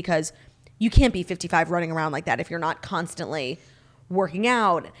wellness, because you can't be 55 running around like that if you're not constantly working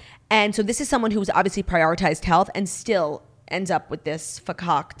out. And so this is someone who's obviously prioritized health and still ends up with this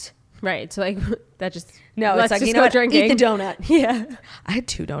facocked. Right. So like that just No, let's it's like, just you know go what? drinking. Eat the donut. Yeah. I had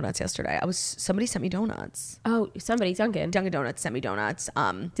 2 donuts yesterday. Somebody sent me donuts. Oh, somebody, Duncan. Dunkin' Donuts sent me donuts.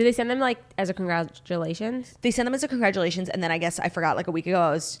 Did they send them like as a congratulations? They sent them as a congratulations, and then I guess I forgot like a week ago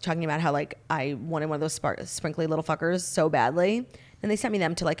I was talking about how like I wanted one of those sprinkly little fuckers so badly. And they sent me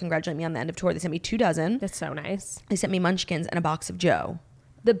them to like congratulate me on the end of tour. They sent me 2 dozen. That's so nice. They sent me munchkins and a box of Joe.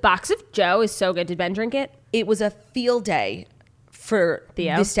 The box of Joe is so good. Did Ben drink it? It was a field day for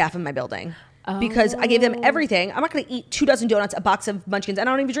Theo? the staff in my building. Because I gave them everything. I'm not going to eat 2 dozen donuts, a box of munchkins, and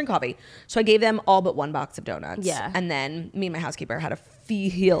I don't even drink coffee. So I gave them all but 1 box of donuts. Yeah. And then me and my housekeeper had a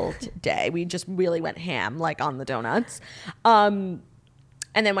field day. We just really went ham, like, on the donuts.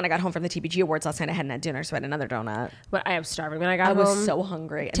 And then when I got home from the TPG Awards last night, I hadn't had dinner, so I had another donut. But I was starving when I got I home. was so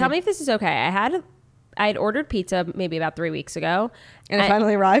hungry. Tell me if this is okay. I had ordered pizza maybe about 3 weeks ago. And it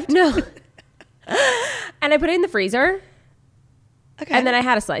finally arrived? No. And I put it in the freezer. Okay. And then I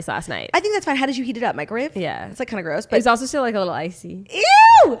had a slice last night. I think that's fine. How did you heat it up? Microwave? Yeah. It's like kind of gross, It but was also still like a little icy.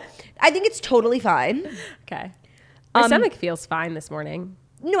 ew! I think it's totally fine. Okay. My stomach feels fine this morning.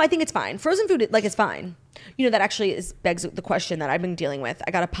 No, I think it's fine. Frozen food, like, is fine. You know, that actually begs the question that I've been dealing with.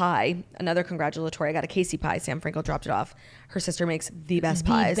 I got a pie, another congratulatory. I got a Casey pie. Sam Frankel dropped it off. Her sister makes the best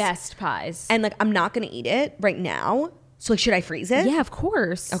pies. The best pies. And, like, I'm not going to eat it right now. So, like, should I freeze it? Yeah, of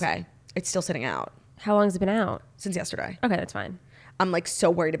course. Okay. It's still sitting out How long has it been out? since yesterday. Okay, that's fine. I'm, like, so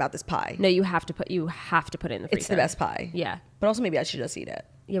worried about this pie. No, you have to put it in the freezer. It's the best pie. Yeah. But also maybe I should just eat it.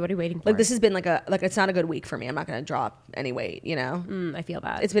 Yeah, what are you waiting for? Like, this has been, like, it's not a good week for me. I'm not going to drop any weight, you know? I feel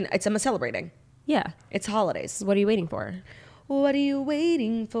that. I'm celebrating. Yeah. It's holidays. What are you waiting for? What are you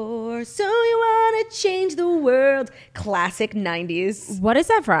waiting for? So you want to change the world. Classic 90s. What is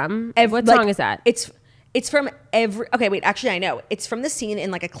that from? What Like, song is that? It's from okay, wait, actually I know. It's from the scene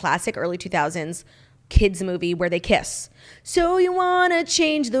in like a classic early 2000s kids movie where they kiss. So you want to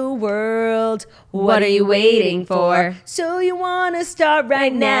change the world. What are you waiting for? So you want to start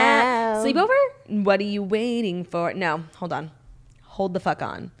right now. Sleepover? What are you waiting for? No, hold on. Hold the fuck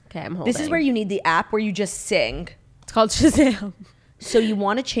on. Okay, I'm holding. This is where you need the app where you just sing. It's called Shazam. So you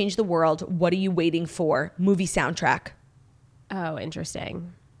want to change the world. What are you waiting for? Movie soundtrack. Oh,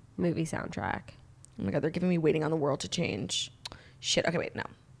 interesting. Movie soundtrack. Oh my God, they're giving me Waiting on the World to Change. Shit. Okay, wait, no.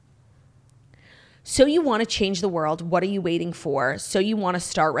 So you want to change the world. What are you waiting for? So you want to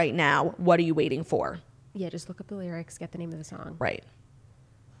start right now. What are you waiting for? Yeah, just look up the lyrics, get the name of the song. Right.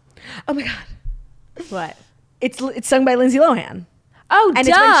 Oh my God. What? It's sung by Lindsay Lohan. Oh, And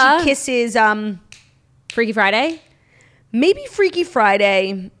duh. it's when she kisses Freaky Friday? maybe Freaky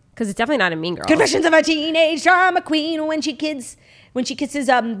Friday. Because it's definitely not a Mean Girl. Confessions of a Teenage Drama Queen when she kisses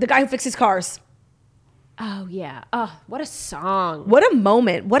the guy who fixes cars. Oh, yeah. Oh, what a song. What a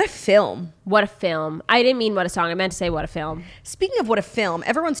moment. What a film. What a film. I didn't mean what a song. I meant to say what a film. Speaking of what a film,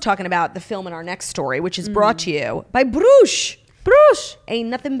 everyone's talking about the film in our next story, which is brought to you by Bruges. Bruges. Ain't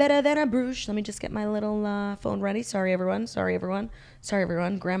nothing better than a Bruges. Let me just get my little phone ready. Sorry, everyone.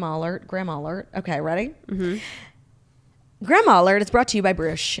 Grandma alert. Okay, ready? Mm-hmm. Grandma Alert is brought to you by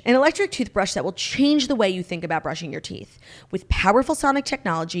Bruges, an electric toothbrush that will change the way you think about brushing your teeth. With powerful sonic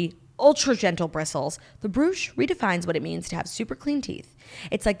technology, ultra gentle bristles, the Bruges redefines what it means to have super clean teeth.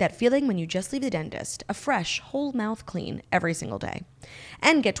 It's like that feeling when you just leave the dentist, a fresh, whole mouth clean every single day.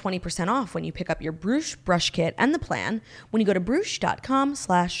 And get 20% off when you pick up your Bruges brush kit and the plan when you go to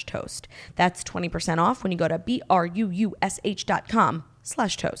bruges.com/toast. That's 20% off when you go to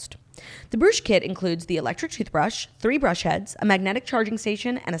BRUUSH.com/toast. The Bruges kit includes the electric toothbrush, 3 brush heads, a magnetic charging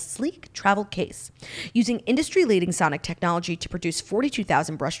station, and a sleek travel case. Using industry-leading sonic technology to produce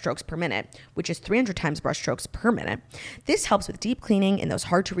 42,000 brush strokes per minute, which is 300 times brush strokes per minute, this helps with deep cleaning in those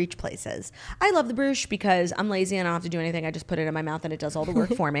hard-to-reach places. I love the Bruges because I'm lazy and I don't have to do anything. I just put it in my mouth and it does all the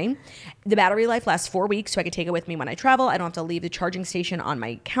work for me. The battery life lasts 4 weeks, so I can take it with me when I travel. I don't have to leave the charging station on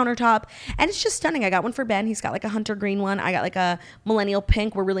my countertop. And it's just stunning. I got one for Ben. He's got like a hunter green one. I got like a millennial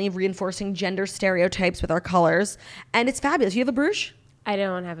pink. We're really reinforcing gender stereotypes with our colors, and it's fabulous. You have a Bruges? I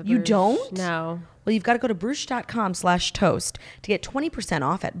don't have a Bruges. You don't? No. Well, you've got to go to bruges.com/toast to get 20%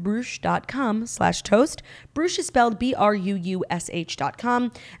 off at bruges.com/toast. Bruges is spelled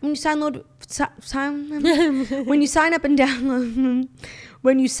BRUUSH.com. And when you sign up and download,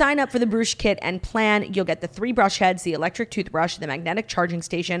 when you sign up for the Bruges kit and plan, you'll get the 3 brush heads, the electric toothbrush, the magnetic charging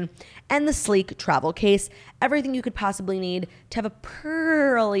station, and the sleek travel case. Everything you could possibly need to have a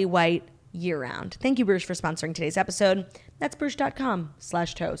pearly white year-round. Thank you, Bruges, for sponsoring today's episode. That's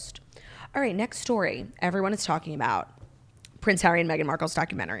bruges.com/toast. All right, next story. Everyone is talking about Prince Harry and Meghan Markle's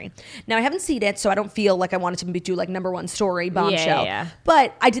documentary. Now, I haven't seen it, so I don't feel like I wanted to do like number one story bombshell. Yeah.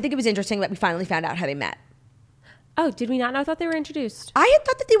 But I did think it was interesting that we finally found out how they met. Oh, did we not know? I thought they were introduced. I had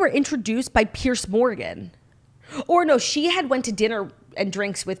thought that they were introduced by Piers Morgan. Or no, she had went to dinner and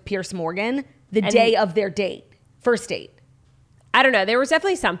drinks with Piers Morgan the day of their first date. I don't know. There was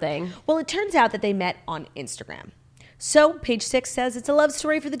definitely something. Well, it turns out that they met on Instagram. So page 6 says it's a love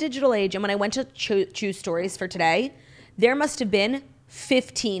story for the digital age. And when I went to choose stories for today, there must have been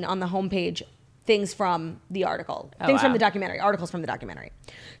 15 on the homepage things from the article, from the documentary, articles from the documentary.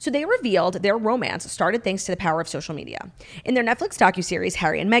 So they revealed their romance started thanks to the power of social media. In their Netflix docuseries,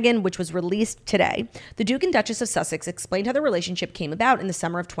 Harry and Meghan, which was released today, the Duke and Duchess of Sussex explained how their relationship came about in the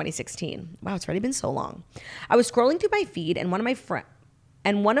summer of 2016. Wow, it's already been so long. I was scrolling through my feed and one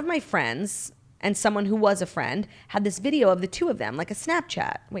of my friends and someone who was a friend had this video of the two of them, like a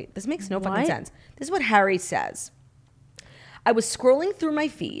Snapchat. Wait, this makes no fucking sense. This is what Harry says. I was scrolling through my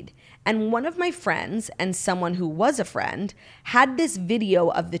feed and one of my friends and someone who was a friend had this video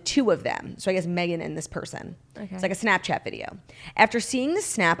of the two of them. So I guess Meghan and this person. Okay. It's like a Snapchat video. After seeing the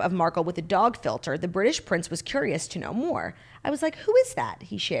snap of Markle with a dog filter, the British prince was curious to know more. I was like, who is that?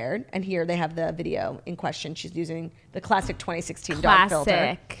 He shared. And here they have the video in question. She's using the classic 2016 dog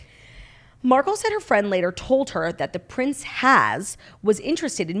filter. Markle said her friend later told her that the prince was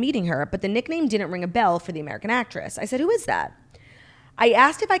interested in meeting her, but the nickname didn't ring a bell for the American actress. I said, who is that? I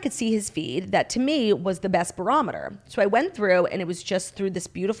asked if I could see his feed. That to me was the best barometer. So I went through and it was just through this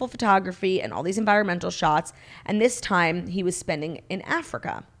beautiful photography and all these environmental shots. And this time he was spending in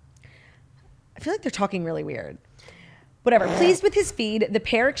Africa. I feel like they're talking really weird. Whatever. Pleased with his feed, the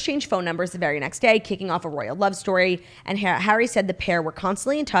pair exchanged phone numbers the very next day, kicking off a royal love story. And Harry said the pair were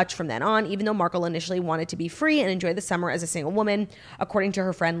constantly in touch from then on, even though Markle initially wanted to be free and enjoy the summer as a single woman, according to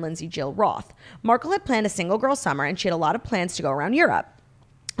her friend Lindsay Jill Roth. Markle had planned a single girl summer, and she had a lot of plans to go around Europe.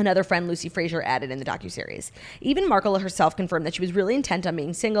 Another friend, Lucy Fraser, added in the docuseries. Even Markle herself confirmed that she was really intent on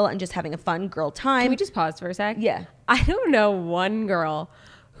being single and just having a fun girl time. Can we just pause for a sec? Yeah. I don't know one girl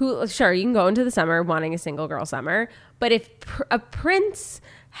who, sure, you can go into the summer wanting a single girl summer, but if a prince,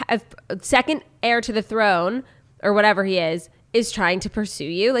 second heir to the throne, or whatever he is trying to pursue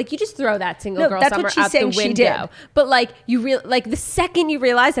you, like you just throw that single girl summer out the window. But like the second you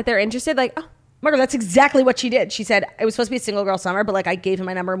realize that they're interested, like, oh, Margo, that's exactly what she did. She said it was supposed to be a single girl summer, but like I gave him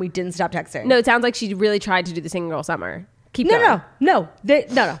my number and we didn't stop texting. No, it sounds like she really tried to do the single girl summer. Keep going. No. They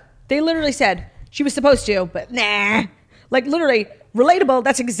literally said she was supposed to, but nah. Like literally relatable.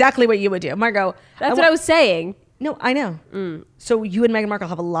 That's exactly what you would do, Margo. That's what I was saying. No, I know. So you and Meghan Markle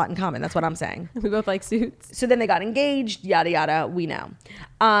have a lot in common. That's what I'm saying. We both like suits. So then they got engaged, yada, yada. We know.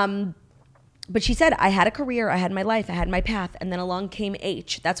 But she said, I had a career, I had my life, I had my path, and then along came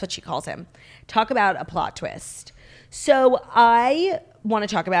H. That's what she calls him. Talk about a plot twist. So I want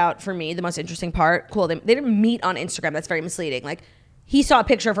to talk about, for me, the most interesting part. Cool. They didn't meet on Instagram. That's very misleading. Like, he saw a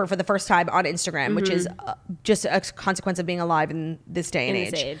picture of her for the first time on Instagram, which is just a consequence of being alive in this day and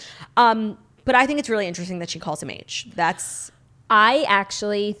age. But I think it's really interesting that she calls him H. I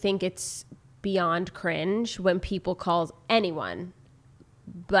actually think it's beyond cringe when people call anyone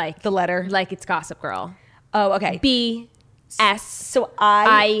like the letter, like it's Gossip Girl. Oh, okay. B, S. So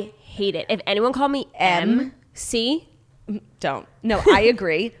I hate it. If anyone called me M, C, don't. No, I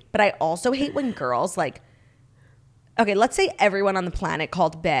agree. But I also hate when girls like, okay, let's say everyone on the planet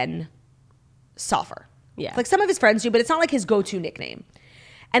called Ben Soffer. Yeah. Like some of his friends do, but it's not like his go-to nickname.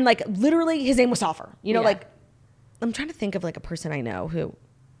 And like literally his name was Soffer. You know, like I'm trying to think of like a person I know who,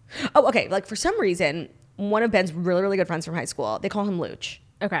 oh, okay. Like for some reason, one of Ben's really, really good friends from high school, they call him Luch.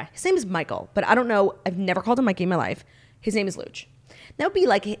 Okay. His name is Michael, but I don't know. I've never called him Mikey in my life. His name is Luch. That would be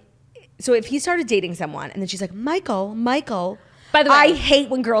like, so if he started dating someone and then she's like, Michael. By the way, I hate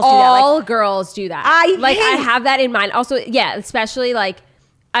when girls do that. All girls do that. I have that in mind. Also, yeah, especially like,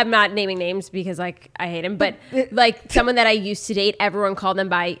 I'm not naming names because like I hate him, but like someone that I used to date, everyone called them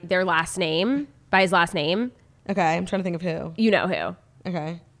by their last name, by his last name. Okay, I'm trying to think of who. You know who.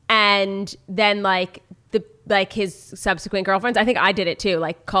 Okay. And then like his subsequent girlfriends, I think I did it too,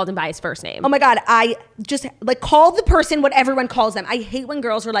 like called him by his first name. Oh my God, I just like call the person what everyone calls them. I hate when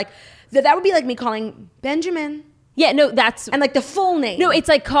girls are like, that would be like me calling Benjamin. Yeah, no, that's... And like the full name. No, it's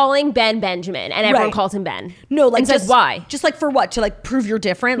like calling Ben Benjamin and everyone calls him Ben. No, like just why? Just like for what? To like prove you're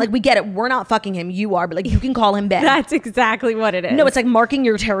different? Like we get it. We're not fucking him. You are, but like you can call him Ben. That's exactly what it is. No, it's like marking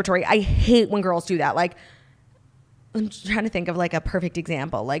your territory. I hate when girls do that. Like I'm trying to think of like a perfect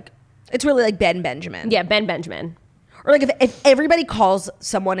example. Like it's really like Ben Benjamin. Yeah, Ben Benjamin. Or like if everybody calls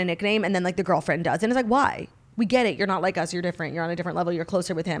someone a nickname and then like the girlfriend does, and it's like, why? We get it. You're not like us. You're different. You're on a different level. You're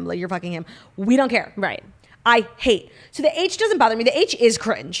closer with him. Like you're fucking him. We don't care. Right. I hate. So the H doesn't bother me. The H is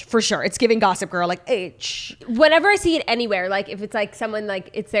cringe for sure. It's giving Gossip Girl like H. Whenever I see it anywhere, like if it's like someone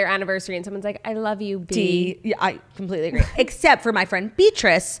like it's their anniversary and someone's like, I love you, B. D. Yeah, I completely agree. Except for my friend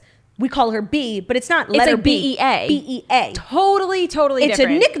Beatrice. We call her B, but it's not letter like B. B-E-A. B-E-A. Totally it's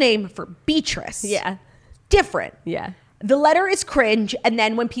different. A nickname for Beatrice. Yeah. Different. Yeah. The letter is cringe, and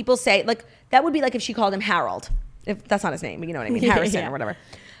then when people say, like, that would be like if she called him Harold. If that's not his name, but you know what I mean. Harrison or whatever.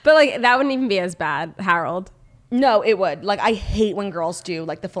 But like that wouldn't even be as bad, Harold. No, it would. Like, I hate when girls do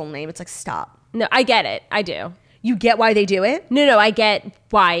like the full name. It's like, stop. No, I get it. I do. You get why they do it? No, I get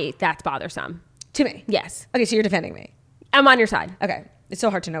why that's bothersome. To me? Yes. Okay, so you're defending me. I'm on your side. Okay. It's so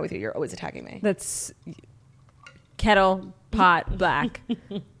hard to know with you. You're always attacking me. That's kettle, pot, black.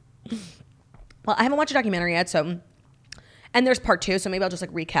 Well, I haven't watched a documentary yet, so... And there's part 2, so maybe I'll just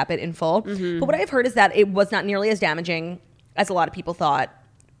like recap it in full. Mm-hmm. But what I've heard is that it was not nearly as damaging as a lot of people thought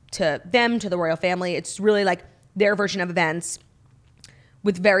to them, to the royal family. It's really like their version of events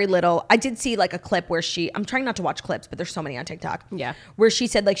with very little. I did see like a clip where I'm trying not to watch clips, but there's so many on TikTok. Yeah. Where she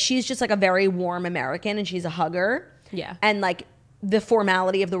said like she's just like a very warm American and she's a hugger. Yeah. And like the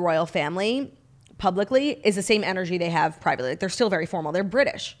formality of the royal family publicly is the same energy they have privately. Like they're still very formal. They're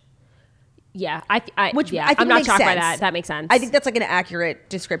British. Yeah, I think I'm not shocked sense. by that. That makes sense. I think that's like an accurate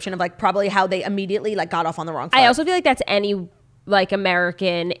description of like probably how they immediately like got off on the wrong foot. I also feel like that's any like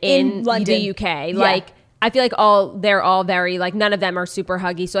American in London. the UK. Yeah. Like I feel like they're all very like none of them are super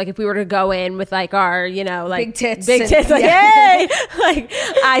huggy. So like if we were to go in with like our like big tits, like hey, like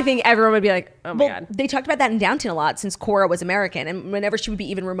I think everyone would be like, oh my god. They talked about that in Downton a lot since Cora was American, and whenever she would be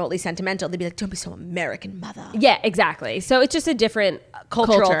even remotely sentimental, they'd be like, "Don't be so American, mother." Yeah, exactly. So it's just a different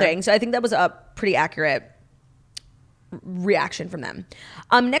cultural thing. So I think that was a pretty accurate reaction from them.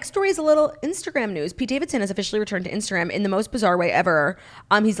 Next story is a little Instagram news. Pete Davidson has officially returned to Instagram in the most bizarre way ever.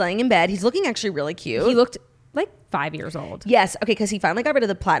 He's laying in bed. He's looking actually really cute. He looked like 5 years old. Yes. Okay. Because he finally got rid of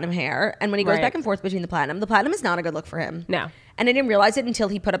the platinum hair. And when he goes Right. back and forth between the platinum is not a good look for him. No. And I didn't realize it until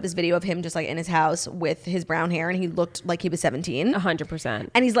he put up this video of him just like in his house with his brown hair and he looked like he was 17. 100%.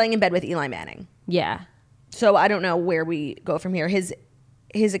 And he's laying in bed with Eli Manning. Yeah. So I don't know where we go from here. His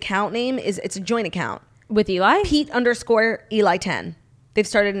account name it's a joint account. With Eli? Pete_Eli10. They've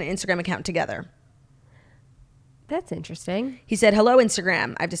started an Instagram account together. That's interesting. He said, "Hello,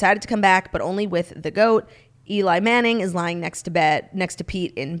 Instagram. I've decided to come back, but only with the GOAT. Eli Manning is lying next to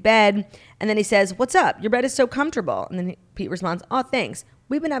Pete in bed." And then he says, "What's up? Your bed is so comfortable." And then Pete responds, "Oh, thanks.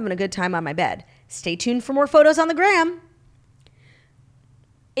 We've been having a good time on my bed. Stay tuned for more photos on the gram."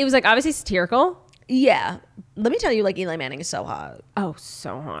 It was like obviously satirical. Yeah. Let me tell you, like, Eli Manning is so hot. Oh,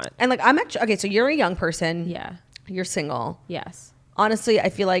 so hot. And like, I'm actually, okay, so you're a young person. Yeah. You're single. Yes. Honestly, I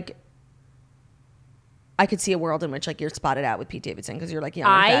feel like I could see a world in which like you're spotted out with Pete Davidson because you're like young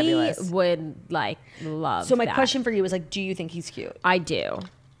and fabulous. I would like love. So my that. question for you is like, do you think he's cute? I do.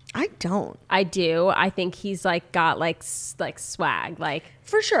 I don't. I do. I think he's like got like swag. Like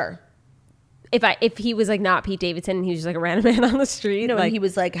For sure. if he was like not Pete Davidson and he was just like a random man on the street. No, like, he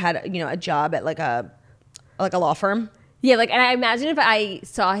was like had a job at like a law firm. yeah, like, and I imagine if I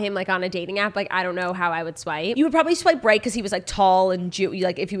saw him like on a dating app, like I don't know how I would swipe. You would probably swipe right because he was like tall and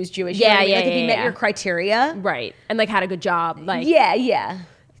like if he was Jewish. Yeah, you know what I mean? yeah, Like if he yeah, met yeah. your criteria. Right, and like had a good job. Like Yeah.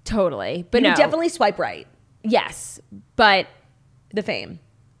 totally. But You no, would definitely swipe right. yes, but The fame.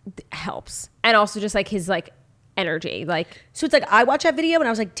 helps, and also just like his like energy. Like So it's like I watched that video and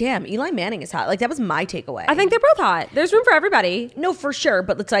I was like, damn, Eli Manning is hot. Like that was my takeaway. I think they're both hot. There's room for everybody. No, for sure.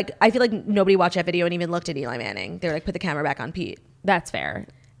 But it's like I feel like nobody watched that video and even looked at Eli Manning. They were like, put the camera back on Pete. That's fair.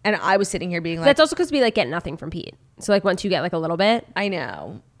 And I was sitting here being like, That's also because we like get nothing from Pete. So like once you get like a little bit, I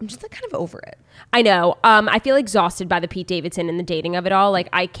know. I'm just like kind of over it. I know. I feel exhausted by the Pete Davidson and the dating of it all. Like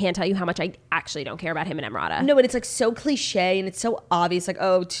I can't tell you how much I actually don't care about him and Emrata. No, but it's like so cliche and it's so obvious. Like,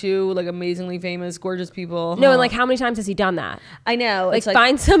 oh, two like amazingly famous, gorgeous people. No, and like how many times has he done that? I know. Like, It's like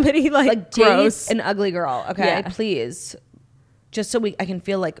find somebody like gross. date an ugly girl. Okay, Yeah. please. Just so I can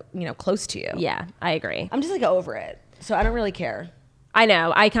feel like, close to you. Yeah, I agree. I'm just like over it. So I don't really care. I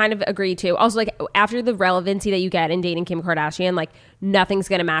know. I kind of agree too. Also, like after the relevancy that you get in dating Kim Kardashian, like nothing's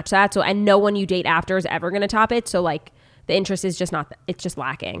gonna match that. So, and no one you date after is ever gonna top it. So, like the interest is just not. It's just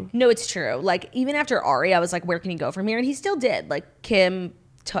lacking. No, it's true. Like even after Ari, I was like, where can he go from here? And he still did. Like Kim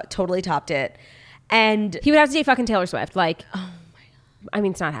totally topped it. And He would have to date fucking Taylor Swift. Like, oh my god. I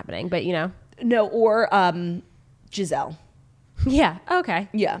mean, it's not happening, but no, or Giselle. Yeah. Okay.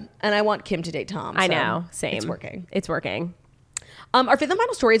 Yeah. And I want Kim to date Tom. I so know. Same. It's working. It's working. Our fifth and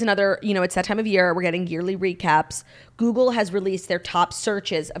final story is another, it's that time of year. We're getting yearly recaps. Google has released their top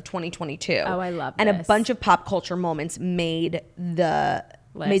searches of 2022. Oh, I love And a this. bunch of pop culture moments made the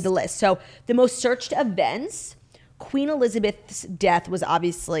list. So the most searched events, Queen Elizabeth's death was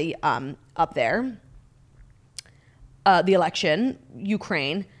obviously up there. The election,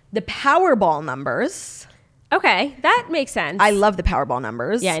 Ukraine, the Powerball numbers. Okay, that makes sense. I love the Powerball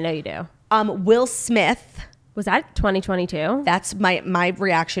numbers. Yeah, I know you do. Will Smith. Was that 2022? That's my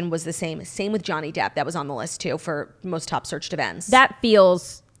reaction was the same. Same with Johnny Depp. That was on the list too for most top searched events. That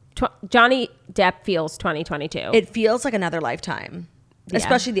feels Johnny Depp feels 2022. It feels like another lifetime, Yeah.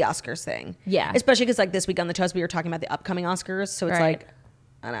 especially the Oscars thing. Yeah. Especially because like this week on the Toast we were talking about the upcoming Oscars, so it's Right. like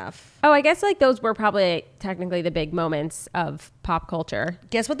enough. Oh, I guess like those were probably technically the big moments of pop culture.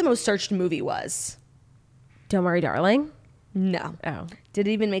 Guess what the most searched movie was? Don't Worry, Darling. No. Oh, Did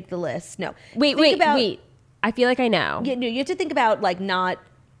it even make the list? No. wait. I feel like I know. Yeah, no. You have to think about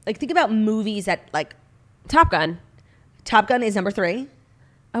think about movies that like Top Gun. Top Gun is number 3.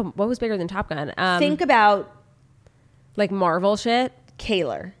 Oh, what was bigger than Top Gun? Think about like Marvel shit.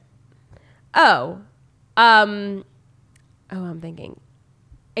 Kaler. I'm thinking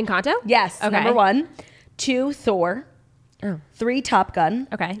Encanto. Yes. Okay. Number 1. 2, Thor. Oh. 3, Top Gun.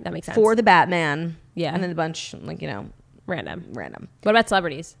 Okay, that makes sense. 4, The Batman. Yeah. And then a bunch Random. random. What about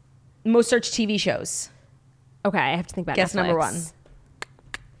celebrities? Most searched TV shows. Okay, I have to think about Guess Netflix. number 1.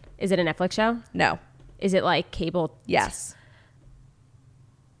 Is it a Netflix show? No. Is it like cable? Yes.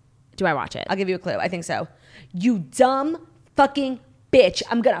 Do I watch it? I'll give you a clue. I think so. You dumb fucking bitch.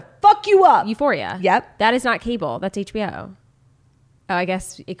 I'm gonna fuck you up. Euphoria. Yep. That is not cable. That's HBO. Oh, I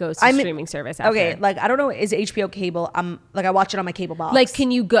guess it goes to streaming service after. Okay, like I don't know, is HBO cable? I watch it on my cable box. Like,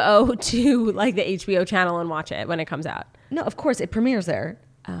 can you go to like the HBO channel and watch it when it comes out? No, of course it premieres there.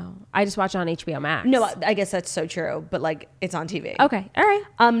 Oh, I just watch it on HBO Max. No, I guess that's so true, but like it's on TV. Okay. All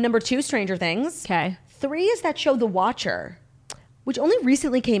right. Number 2, Stranger Things. Okay. 3 is that show The Watcher, which only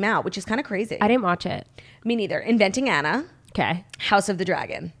recently came out, which is kind of crazy. I didn't watch it. Me neither. Inventing Anna. Okay. House of the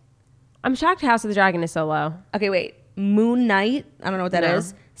Dragon. I'm shocked House of the Dragon is so low. Okay, wait. Moon Knight. I don't know what that No.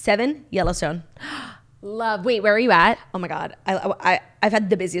 is. 7, Yellowstone. Love. Wait, where are you at? Oh my God. I've had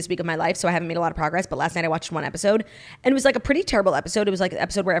the busiest week of my life, so I haven't made a lot of progress. But last night I watched one episode, and it was like a pretty terrible episode. It was like an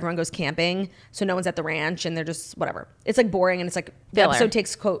episode where everyone goes camping, so no one's at the ranch, and they're just whatever. It's like boring, and it's like the Filler. episode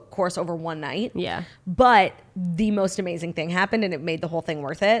takes course over one night. Yeah. But the most amazing thing happened, and it made the whole thing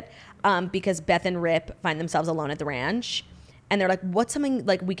worth it, because Beth and Rip find themselves alone at the ranch. And they're like, what's something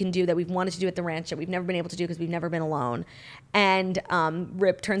like we can do that we've wanted to do at the ranch that we've never been able to do because we've never been alone? And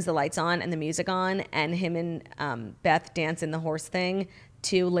Rip turns the lights on and the music on, and him and Beth dance in the horse thing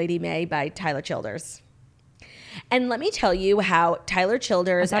to Lady May by Tyler Childers. And let me tell you how Tyler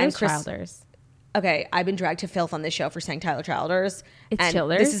Childers and Chris... Childers. Okay, I've been dragged to filth on this show for saying Tyler Childers. It's and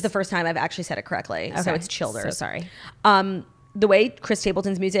Childers? This is the first time I've actually said it correctly. So Okay. it's Childers. So sorry. The way Chris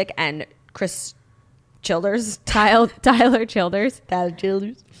Stapleton's music and Chris Childers. Tyler Childers. Tyler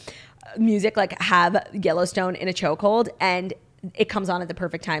Childers. Music, like, have Yellowstone in a chokehold, and it comes on at the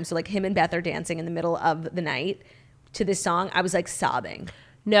perfect time. So, like, him and Beth are dancing in the middle of the night to this song. I was, like, sobbing.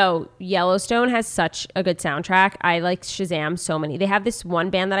 No, Yellowstone has such a good soundtrack. I like Shazam so many. They have this one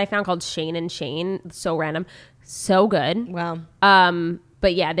band that I found called Shane and Shane. So random. So good. Wow.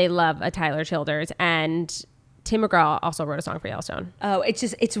 But yeah, they love a Tyler Childers. And Tim McGraw also wrote a song for Yellowstone. Oh, it's the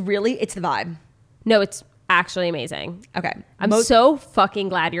vibe. No, it's actually amazing. Okay. I'm so fucking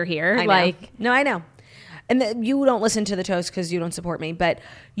glad you're here. I know. No, I know. And you don't listen to the Toast because you don't support me, but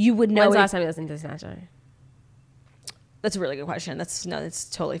you would know. When's the last time you listened to Snatch? That's a really good question. That's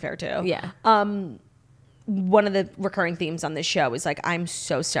totally fair too. Yeah. One of the recurring themes on this show is like, I'm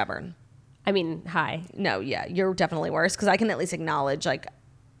so stubborn. I mean, hi. No, yeah, you're definitely worse because I can at least acknowledge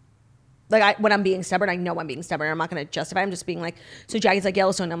when I'm being stubborn, I know I'm being stubborn. I'm not going to justify. I'm just being like, so Jackie's like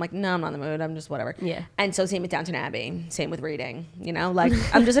Yellowstone. I'm like, no, I'm not in the mood. I'm just whatever. Yeah. And so same with Downton Abbey. Same with reading. You know, like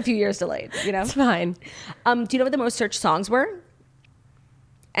I'm just a few years delayed. You know, It's fine. Do you know what the most searched songs were?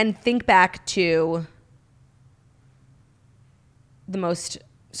 And think back to the most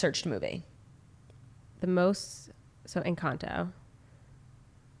searched movie. So Encanto.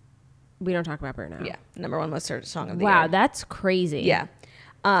 We don't talk about Bruno. Yeah, number one most searched song of the year. Wow, that's crazy. Yeah.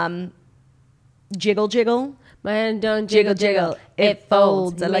 Jiggle Jiggle. Man, don't Jiggle Jiggle. It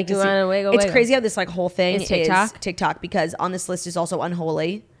folds. I like to see. Wiggle, It's wiggle. crazy how this like whole thing Is TikTok? is TikTok because on this list is also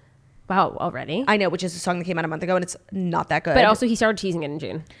Unholy. Wow, already? I know, which is a song that came out a month ago and it's not that good. But also he started teasing it in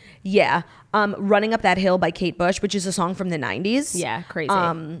June. Yeah. Running Up That Hill by Kate Bush, which is a song from the 90s. Yeah, crazy.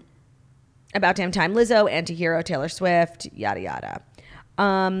 About Damn Time, Lizzo, Antihero, Taylor Swift, yada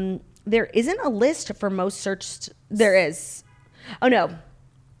yada. There isn't a list for most searched. There is. Oh no.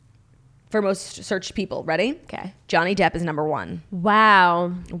 For most searched people. Ready? Okay. Johnny Depp is number 1.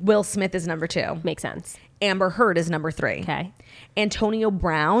 Wow. Will Smith is number 2. Makes sense. Amber Heard is number 3. Okay. Antonio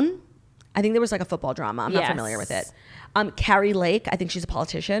Brown. I think there was like a football drama. I'm not familiar with it. Carrie Lake. I think she's a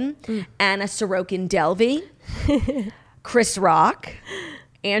politician. Anna Sorokin Delvey. Chris Rock.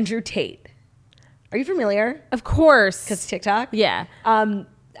 Andrew Tate. Are you familiar? Of course. Because TikTok? Yeah.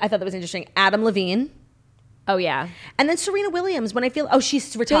 I thought that was interesting. Adam Levine. Oh, yeah. And then Serena Williams when I feel,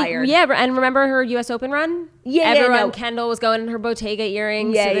 she's retired. Yeah, and remember her U.S. Open run? Yeah, Everyone, no. Kendall was going in her Bottega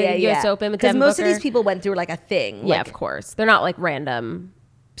earrings Yeah, to the U.S. Open with because Devin most Booker. of these people went through like a thing. Yeah, like of course. They're not like random.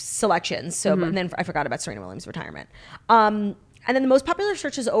 selections. So and then I forgot about Serena Williams' retirement. And then the most popular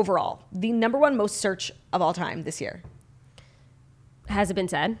searches overall. The number one most search of all time this year. Has it been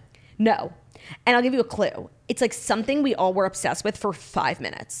said? No. And I'll give you a clue. It's like something we all were obsessed with for 5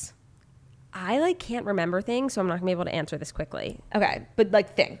 minutes. I can't remember things, so I'm not gonna be able to answer this quickly. Okay, but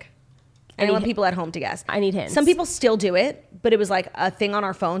think. I want people at home to guess. I need hints. Some people still do it, but it was like a thing on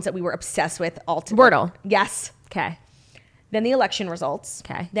our phones that we were obsessed with all together. Wordle. Yes. Okay. Then the election results.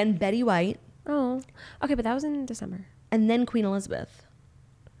 Okay. Then Betty White. Oh. Okay, but that was in December. And then Queen Elizabeth.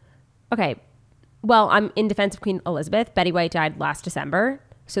 Okay. Well, I'm in defense of Queen Elizabeth. Betty White died last December,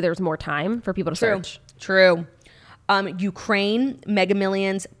 so there was more time for people to search. True. Ukraine, Mega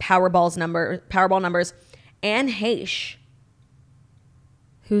Millions, Powerball numbers, Anne Heche.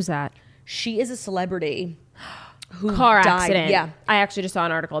 Who's that? She is a celebrity who Car died. accident. Yeah. I actually just saw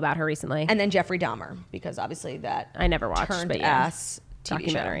an article about her recently. And then Jeffrey Dahmer, because obviously that I never watched, turned but yeah. ass TV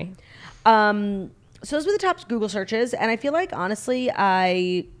Documentary. show. So those were the top Google searches, and I feel like honestly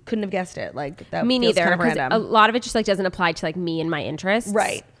I couldn't have guessed it. That Me feels neither. kind of 'Cause random. a lot of it just doesn't apply to me and my interests.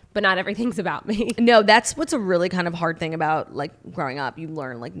 Right. But not everything's about me. No, that's what's a really kind of hard thing about growing up. You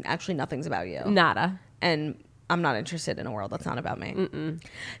learn actually nothing's about you. Nada. And I'm not interested in a world that's not about me. Mm-mm.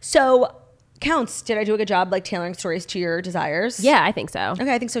 So counts. Did I do a good job tailoring stories to your desires? Yeah, I think so.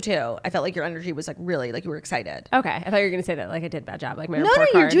 Okay, I think so too. I felt like your energy was really you were excited. Okay. I thought you were going to say that I did a bad job. My No, report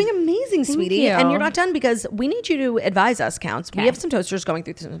you're card. doing amazing, sweetie. you. And you're not done because we need you to advise us, Counts. Okay. We have some toasters going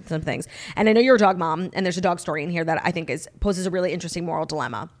through some things. And I know you're a dog mom, and there's a dog story in here that I think poses a really interesting moral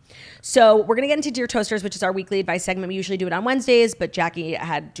dilemma. So we're going to get into Dear Toasters, which is our weekly advice segment. We usually do it on Wednesdays, but Jackie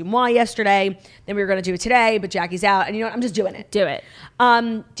had Dumois yesterday. Then we were going to do it today, but Jackie's out. And you know what? I'm just doing it. Do it.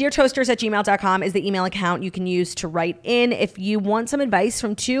 DearToasters@gmail.com is the email account you can use to write in if you want some advice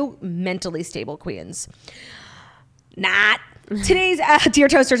from two mentally stable queens. Not. Today's Dear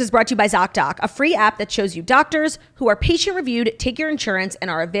Toasters is brought to you by ZocDoc, a free app that shows you doctors who are patient-reviewed, take your insurance, and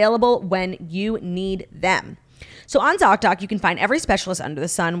are available when you need them. So on ZocDoc, you can find every specialist under the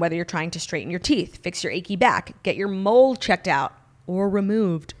sun, whether you're trying to straighten your teeth, fix your achy back, get your mole checked out, or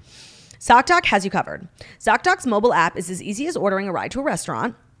removed. ZocDoc has you covered. ZocDoc's mobile app is as easy as ordering a ride to a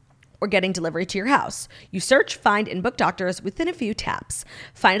restaurant, or getting delivery to your house. You search, find, and book doctors within a few taps.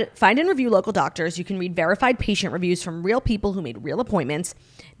 Find and review local doctors. You can read verified patient reviews from real people who made real appointments.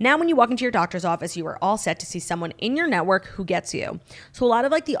 Now, when you walk into your doctor's office, you are all set to see someone in your network who gets you. So a lot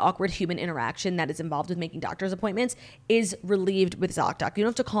of like the awkward human interaction that is involved with making doctor's appointments is relieved with ZocDoc. You don't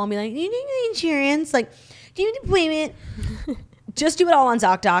have to call me like, you need insurance, like, do you need an appointment? Just do it all on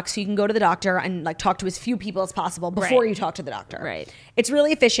ZocDoc so you can go to the doctor and like talk to as few people as possible before you talk to the doctor. Right. It's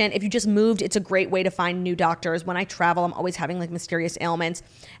really efficient. If you just moved, it's a great way to find new doctors. When I travel, I'm always having like mysterious ailments,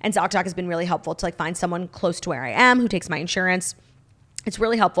 and ZocDoc has been really helpful to like find someone close to where I am who takes my insurance. It's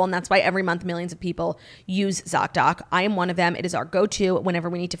really helpful, and that's why every month millions of people use ZocDoc. I am one of them. It is our go-to whenever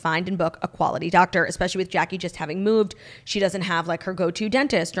we need to find and book a quality doctor, especially with Jackie just having moved. She doesn't have like her go-to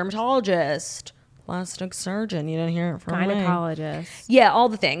dentist, dermatologist, plastic surgeon. You didn't hear it from me. Gynecologist. Yeah, all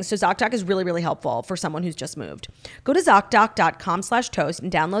the things. So ZocDoc is really, really helpful for someone who's just moved. Go to ZocDoc.com/toast and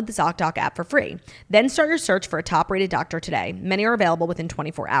download the ZocDoc app for free. Then start your search for a top-rated doctor today. Many are available within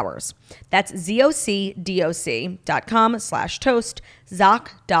 24 hours. That's ZocDoc.com/toast,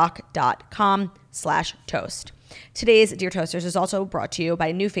 ZocDoc.com/toast. Today's Dear Toasters is also brought to you by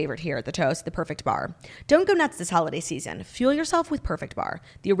a new favorite here at The Toast, the Perfect Bar. Don't go nuts this holiday season. Fuel yourself with Perfect Bar,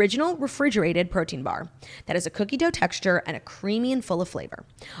 the original refrigerated protein bar that has a cookie dough texture and a creamy and full of flavor.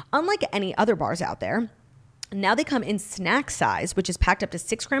 Unlike any other bars out there, now they come in snack size, which is packed up to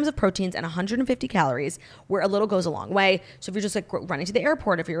 6 grams of proteins and 150 calories, where a little goes a long way. So if you're just like running to the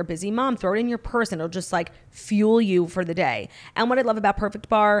airport, if you're a busy mom, throw it in your purse and it'll just like fuel you for the day. And what I love about Perfect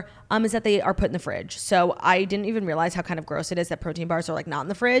Bar is that they are put in the fridge. So I didn't even realize how kind of gross it is that protein bars are like not in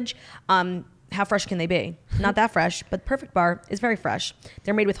the fridge. How fresh can they be? Not that fresh, but Perfect Bar is very fresh.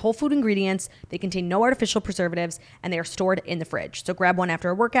 They're made with whole food ingredients. They contain no artificial preservatives, and they are stored in the fridge. So grab one after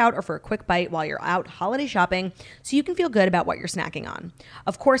a workout or for a quick bite while you're out holiday shopping so you can feel good about what you're snacking on.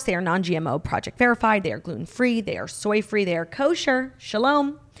 Of course, they are non-GMO project verified. They are gluten-free. They are soy-free. They are kosher.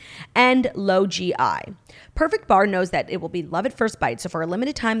 Shalom. And low GI. Perfect Bar knows that it will be love at first bite, so for a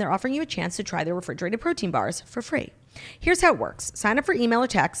limited time, they're offering you a chance to try their refrigerated protein bars for free. Here's how it works. Sign up for email or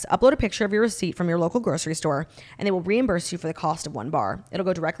text, upload a picture of your receipt from your local grocery store, and they will reimburse you for the cost of one bar. It'll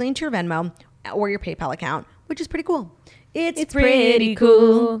go directly into your Venmo or your PayPal account, which is pretty cool. It's pretty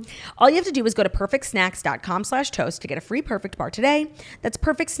cool. All you have to do is go to perfectsnacks.com/toast to get a free Perfect Bar today. That's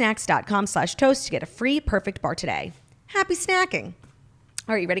perfectsnacks.com/toast to get a free Perfect Bar today. Happy snacking.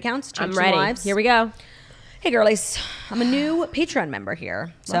 All right, you ready, Counts? I'm ready. Lives. Here we go. Hey, girlies. I'm a new Patreon member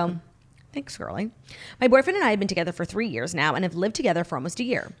here. So Welcome. thanks, girlie. My boyfriend and I have been together for 3 years now and have lived together for almost a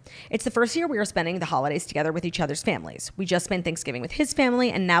year. It's the first year we are spending the holidays together with each other's families. We just spent Thanksgiving with his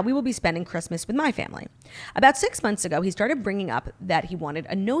family, and now we will be spending Christmas with my family. About 6 months ago, he started bringing up that he wanted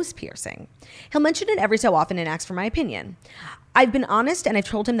a nose piercing. He'll mention it every so often and ask for my opinion. I've been honest, and I've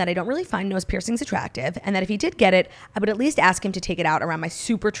told him that I don't really find nose piercings attractive, and that if he did get it, I would at least ask him to take it out around my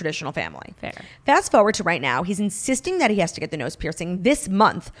super traditional family. Fair. Fast forward to right now, he's insisting that he has to get the nose piercing this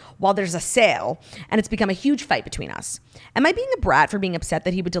month while there's a sale, and it's become a huge fight between us. Am I being a brat for being upset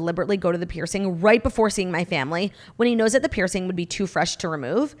that he would deliberately go to the piercing right before seeing my family when he knows that the piercing would be too fresh to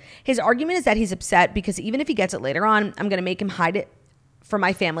remove? His argument is that he's upset because even if he gets it later on, I'm going to make him hide it for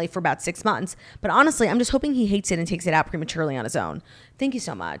my family for about 6 months. But honestly, I'm just hoping he hates it and takes it out prematurely on his own. Thank you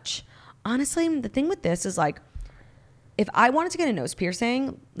so much. Honestly, the thing with this is like, if I wanted to get a nose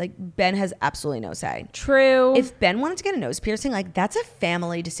piercing, like Ben has absolutely no say. True. If Ben wanted to get a nose piercing, like that's a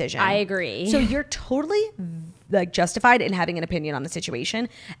family decision. I agree. So you're totally like justified in having an opinion on the situation.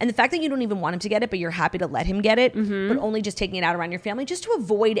 And the fact that you don't even want him to get it, but you're happy to let him get it, but only just taking it out around your family just to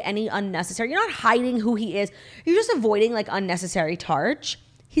avoid any unnecessary, you're not hiding who he is. You're just avoiding like unnecessary tarch.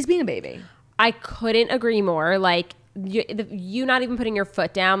 He's being a baby. I couldn't agree more. Like, you not even putting your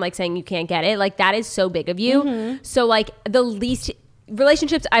foot down, like saying you can't get it, like that is so big of you. So like the least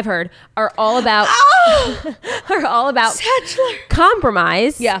relationships I've heard are all about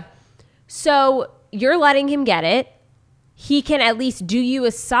compromise. Yeah. So you're letting him get it. He can at least do you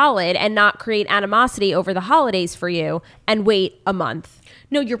a solid and not create animosity over the holidays for you and wait a month.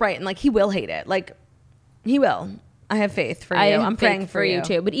 No, you're right. And like he will hate it. Like he will. I have faith for you. I'm praying for you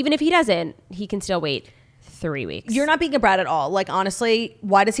too. But even if he doesn't, he can still wait 3 weeks. You're not being a brat at all. Like honestly,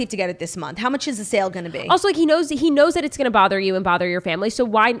 why does he have to get it this month? How much is the sale going to be? Also, like he knows that it's going to bother you and bother your family. So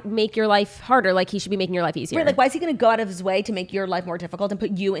why make your life harder? Like he should be making your life easier. Right, like why is he going to go out of his way to make your life more difficult and put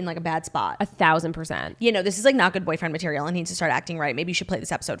you in like a bad spot? 1,000%. You know, this is like not good boyfriend material and he needs to start acting right. Maybe you should play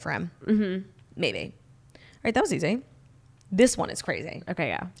this episode for him. Maybe. All right, that was easy. This one is crazy. Okay,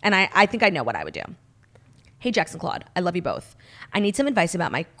 yeah. And I think I know what I would do. Hey, Jackson Claude, I love you both. I need some advice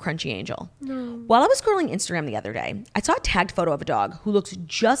about my crunchy angel. No. While I was scrolling Instagram the other day, I saw a tagged photo of a dog who looks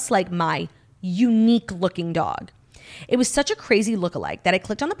just like my unique looking dog. It was such a crazy lookalike that I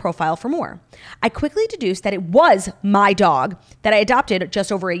clicked on the profile for more. I quickly deduced that it was my dog that I adopted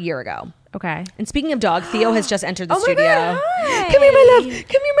just over a year ago. Okay. And speaking of dog, Theo has just entered the studio. God, hi. Come here, my love.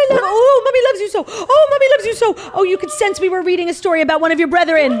 Come here, my love. Oh, mommy loves you so. Oh, mommy loves you so. Oh, you could sense we were reading a story about one of your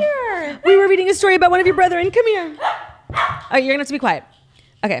brethren. Here. We were reading a story about one of your brethren. Come here. All right, you're going to have to be quiet.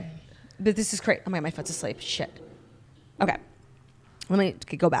 Okay. But this is crazy. Oh, my foot's asleep. Shit. Okay. Let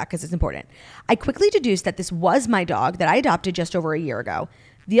me go back because it's important. I quickly deduced that this was my dog that I adopted just over a year ago.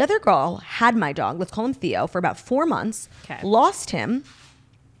 The other girl had my dog, let's call him Theo, for about 4 months, lost him.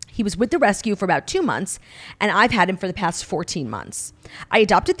 He was with the rescue for about 2 months, and I've had him for the past 14 months. I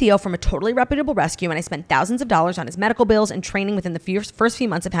adopted Theo from a totally reputable rescue, and I spent thousands of dollars on his medical bills and training within the first few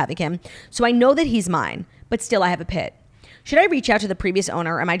months of having him, so I know that he's mine, but still I have a pit. Should I reach out to the previous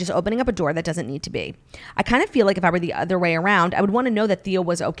owner, or am I just opening up a door that doesn't need to be? I kind of feel like if I were the other way around, I would want to know that Theo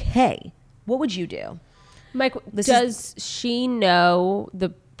was okay. What would you do? Mike, does she know, the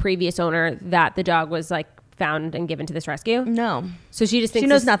previous owner, that the dog was like found and given to this rescue? No. So she just thinks she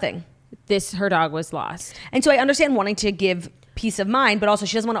knows nothing. Her dog was lost. And so I understand wanting to give peace of mind, but also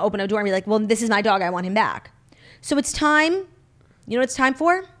she doesn't want to open a door and be like, well, this is my dog. I want him back. So it's time. You know what it's time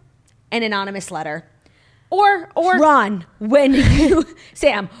for? An anonymous letter. Or Ron, when you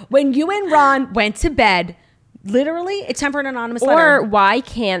and Ron went to bed, literally, it's time for an anonymous letter. Or why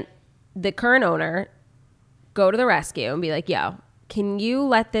can't the current owner go to the rescue and be like, yo, can you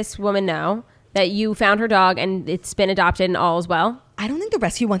let this woman know that you found her dog and it's been adopted and all is well? I don't think the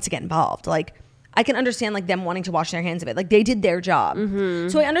rescue wants to get involved. Like, I can understand like them wanting to wash their hands of it. Like, they did their job. Mm-hmm.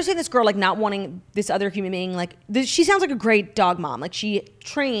 So I understand this girl like not wanting this other human being. Like, she sounds like a great dog mom. Like, she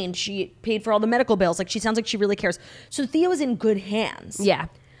trained, she paid for all the medical bills. Like, she sounds like she really cares. So Theo is in good hands. Yeah.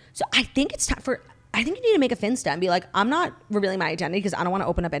 So I think it's time I think you need to make a Finsta and be like, I'm not revealing my identity because I don't want to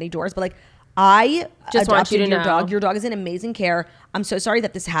open up any doors, but like, I just want you to know. Dog. Your dog is in amazing care. I'm so sorry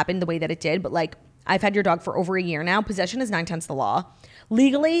that this happened the way that it did, but like, I've had your dog for over a year now. Possession is 9/10 the law.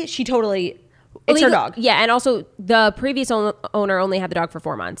 Legally, she totally... It's her dog. Yeah, and also the previous owner only had the dog for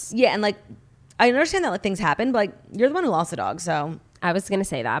 4 months. Yeah, and like, I understand that like things happen, but like, you're the one who lost the dog, so... I was going to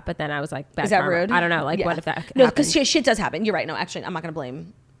say that, but then I was like... Is that rude? I don't know, like, what if that No, because shit does happen. You're right. No, actually, I'm not going to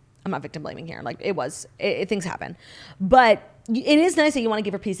blame... I'm not victim blaming here. Like, things happen. But it is nice that you want to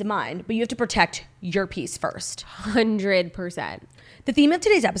give her peace of mind, but you have to protect your peace first. 100%. The theme of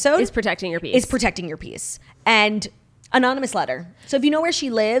today's episode... Is protecting your peace. And... anonymous letter. So if you know where she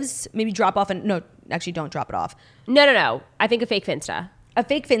lives, maybe drop off no, actually don't drop it off. No. I think a fake Finsta. A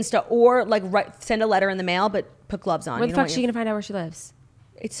fake Finsta, or like send a letter in the mail, but put gloves on. What the fuck is she gonna find out where she lives?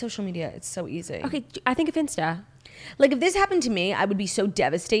 It's social media. It's so easy. Okay, I think a Finsta. Like, if this happened to me, I would be so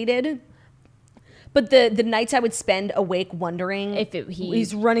devastated. But the nights I would spend awake wondering if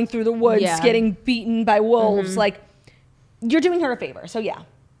he's running through the woods, getting beaten by wolves, like, you're doing her a favor. So yeah.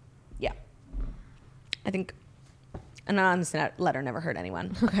 I think an anonymous letter never hurt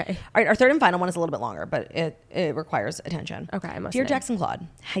anyone. Okay. All right, our third and final one is a little bit longer, but it requires attention. Okay, Dear Jackson Claude,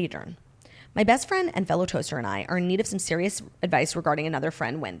 how you doing? My best friend and fellow toaster and I are in need of some serious advice regarding another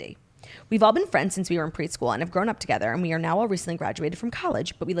friend, Wendy. We've all been friends since we were in preschool and have grown up together, and we are now all recently graduated from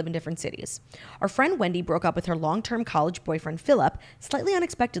college, but we live in different cities. Our friend Wendy broke up with her long-term college boyfriend, Philip, slightly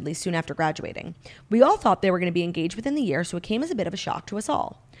unexpectedly soon after graduating. We all thought they were going to be engaged within the year, so it came as a bit of a shock to us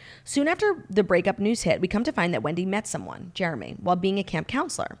all. Soon after the breakup news hit, we come to find that Wendy met someone, Jeremy, while being a camp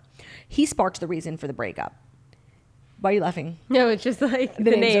counselor. He sparked the reason for the breakup. Why are you laughing? No, it's just like the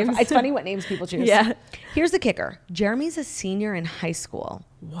names. It's funny what names people choose. Yeah. Here's the kicker. Jeremy's a senior in high school.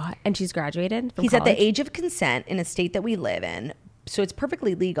 What? And she's graduated from He's college? at the age of consent in a state that we live in, so it's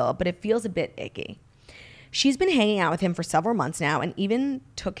perfectly legal, but it feels a bit icky. She's been hanging out with him for several months now and even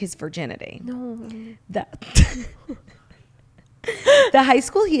took his virginity. No. The high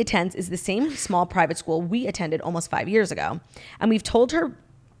school he attends is the same small private school we attended almost 5 years ago, and we've told her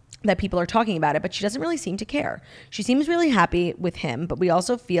that people are talking about it, but she doesn't really seem to care. She seems really happy with him, but we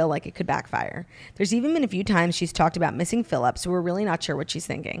also feel like it could backfire. There's even been a few times she's talked about missing Philip, so we're really not sure what she's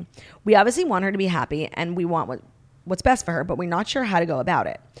thinking. We obviously want her to be happy, and we want what's best for her, but we're not sure how to go about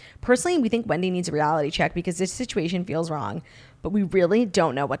it. Personally, we think Wendy needs a reality check because this situation feels wrong, but we really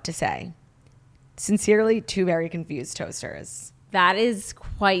don't know what to say. Sincerely, two very confused toasters. That is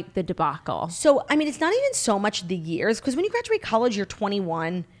quite the debacle. So, I mean, it's not even so much the years, because when you graduate college, you're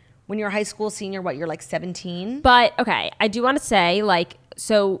 21. When you're a high school senior, you're like 17? But, okay, I do want to say, like,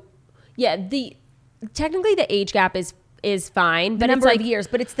 so, yeah, technically the age gap is is fine. The But number it's like of years,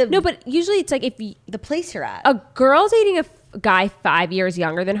 but it's the no. But usually it's like if the place you're at. a girl dating a guy 5 years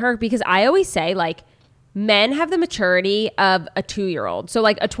younger than her, because I always say like men have the maturity of a 2-year-old. So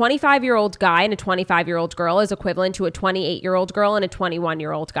like a 25-year-old guy and a 25-year-old girl is equivalent to a 28-year-old girl and a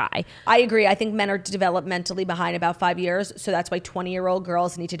 21-year-old guy. I agree. I think men are developmentally behind about 5 years. So that's why 20-year-old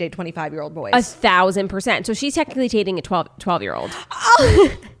girls need to date 25-year-old boys. 1,000%. So she's technically dating a 12-year-old.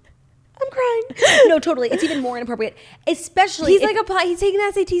 I'm crying. No, totally. It's even more inappropriate, especially He's he's taking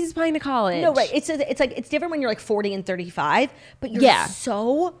the SATs, he's applying to college. no, right. It's like it's different when you're like 40 and 35, but you're Yeah.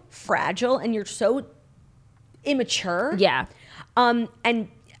 so fragile and you're so immature. Yeah. And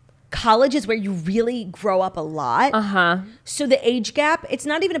college is where you really grow up a lot. So the age gap, it's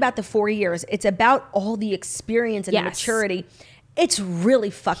not even about the 4 years. It's about all the experience and the Yes. maturity. It's really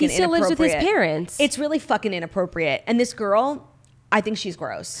fucking He still lives with his inappropriate. parents. It's really fucking inappropriate. And this girl, I think she's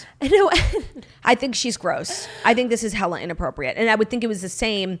gross. I know. I think she's gross. I think this is hella inappropriate. And I would think it was the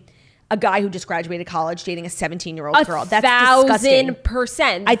same, a guy who just graduated college dating a 17-year-old girl. That's disgusting.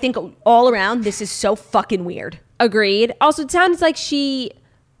 1,000%. I think all around, this is so fucking weird. Agreed. Also, it sounds like she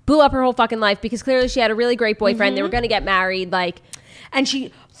blew up her whole fucking life because clearly she had a really great boyfriend. They were going to get married. Like, And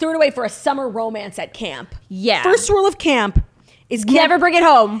she threw it away for a summer romance at camp. Yeah. First rule of camp is never bring it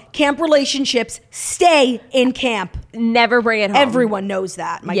home. Camp relationships stay in camp. Never bring it home. Everyone knows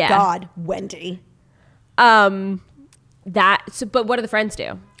that. My Yeah. God, Wendy. But what do the friends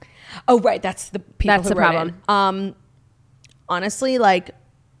do? Oh, right. That's the people That's who the wrote problem. it. Honestly, like,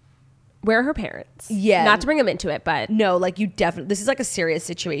 Where are her parents? Yeah. Not to bring them into it, but no, like you definitely, this is like a serious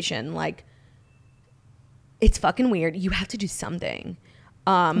situation. Like, it's fucking weird. You have to do something.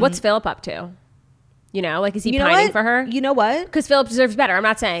 what's Philip up to? You know, like, is he You know pining what? for her? You know what? Because Philip deserves better. I'm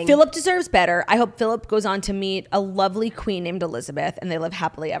not saying. Philip deserves better. I hope Philip goes on to meet a lovely queen named Elizabeth and they live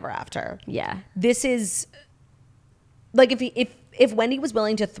happily ever after. Yeah. This is like if Wendy was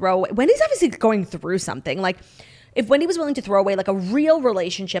willing to throw, Wendy's obviously going through something. Like if Wendy was willing to throw away like a real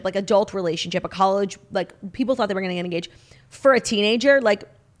relationship, like adult relationship, a college, like people thought they were going to get engaged for a teenager, like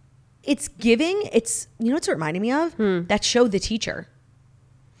it's giving, it's, you know what's it reminding me of? That show The Teacher.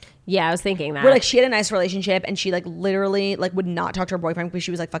 Yeah, I was thinking that. Where like she had a nice relationship and she like literally like would not talk to her boyfriend because she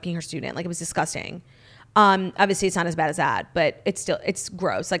was like fucking her student. Like it was disgusting. Obviously it's not as bad as that, but it's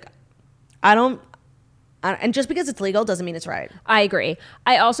gross. Like and just because it's legal doesn't mean it's right. I agree.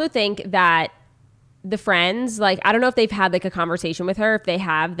 I also think that the friends, like, I don't know if they've had like a conversation with her. If they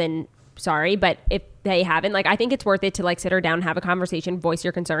have, then sorry. But if they haven't, like, I think it's worth it to like sit her down and have a conversation, voice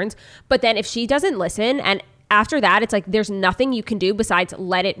your concerns. But then if she doesn't listen, and after that, it's like there's nothing you can do besides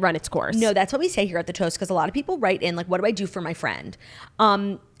let it run its course. No, that's what we say here at The Toast, because a lot of people write in like, what do I do for my friend?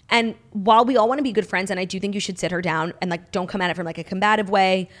 And while we all want to be good friends, and I do think you should sit her down and like don't come at it from like a combative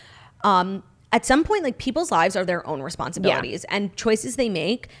way, at some point, like people's lives are their own responsibilities and choices they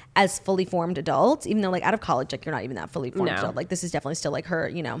make as fully formed adults, even though like out of college, like you're not even that fully formed adult. Like this is definitely still like her,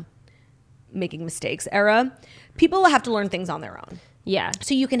 you know, making mistakes era. People have to learn things on their own. Yeah.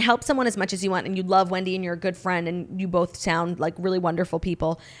 So you can help someone as much as you want, and you love Wendy and you're a good friend and you both sound like really wonderful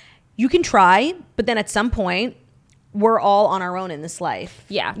people. You can try, but then at some point, we're all on our own in this life.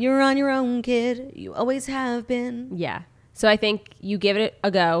 Yeah. You're on your own, kid. You always have been. Yeah. So I think you give it a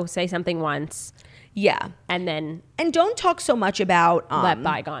go, say something once. Yeah. And then don't talk so much about let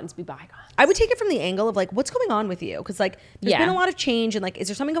bygones be bygones. I would take it from the angle of like, what's going on with you? Because like, there's been a lot of change, and like, is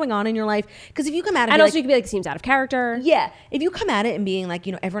there something going on in your life? Because if you come at it, and also you could be like, it seems out of character. Yeah, if you come at it and being like,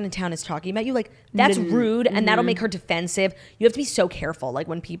 you know, everyone in town is talking about you, like that's rude, and that'll make her defensive. You have to be so careful. Like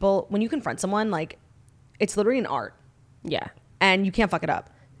when you confront someone, like it's literally an art. Yeah. And you can't fuck it up.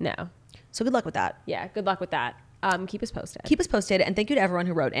 No. So good luck with that. Yeah. Good luck with that. Keep us posted. Keep us posted. And thank you to everyone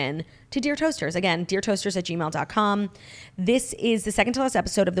who wrote in to Dear Toasters. Again, deartoasters@gmail.com. This is the second to last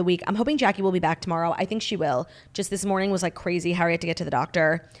episode of the week. I'm hoping Jackie will be back tomorrow. I think she will. Just this morning was like crazy. Harry had to get to the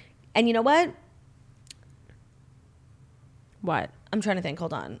doctor. And you know what? What? I'm trying to think.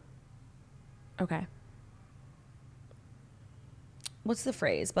 Hold on. Okay. What's the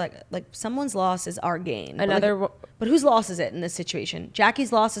phrase? But like someone's loss is our gain. But whose loss is it in this situation?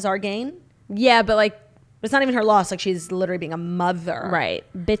 Jackie's loss is our gain? Yeah, but like, it's not even her loss. Like she's literally being a mother. Right.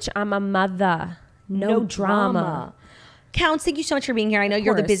 Bitch, I'm a mother. No drama. Counts, thank you so much for being here. I know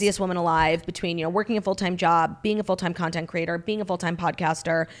you're the course. busiest woman alive between, you know, working a full-time job, being a full-time content creator, being a full-time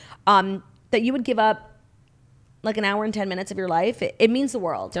podcaster, that you would give up like an hour and 10 minutes of your life. It means the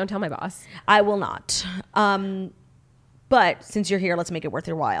world. Don't tell my boss. I will not. But since you're here, let's make it worth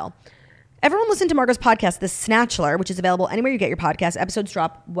your while. Everyone listen to Margo's podcast, The Snatchler, which is available anywhere you get your podcast. Episodes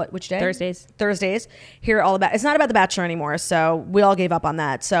drop which day? Thursdays. Hear all about. It's not about The Bachelor anymore, so we all gave up on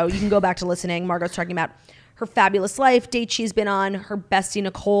that. So you can go back to listening. Margo's talking about her fabulous life, dates she's been on. Her bestie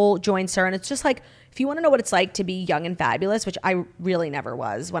Nicole joins her, and it's just like, if you want to know what it's like to be young and fabulous, which I really never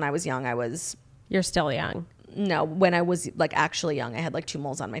was. When I was young, You're still young. No, when I was like actually young, I had like 2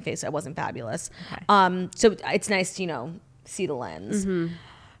 moles on my face. I wasn't fabulous. Okay. So it's nice to, see the lens. Mm-hmm.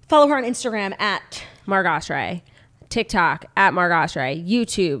 Follow her on Instagram at Margo Oshry, TikTok at Margo Oshry,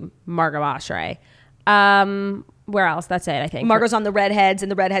 YouTube Margo Oshry. Where else? That's it, I think. Margo's on the Redheads,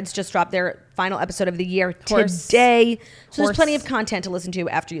 and the Redheads just dropped their final episode of the year today. So there's plenty of content to listen to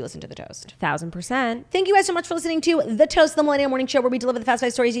after you listen to The Toast. 1000%. Thank you guys so much for listening to The Toast, the Millennial Morning Show, where we deliver the fast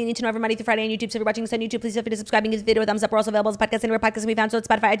 5 stories you need to know every Monday through Friday on YouTube. So if you're watching us on YouTube, please feel free to subscribe and give the video a thumbs up. We're also available as a podcast anywhere podcasts can be found. So it's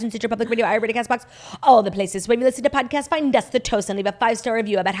Spotify, iTunes, Stitcher, Public Radio, iRadio, CastBox, all the places where you listen to podcasts. Find us, The Toast, and leave a 5-star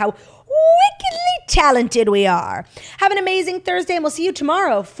review about how wickedly talented we are. Have an amazing Thursday, and we'll see you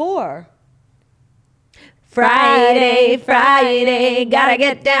tomorrow for Friday, gotta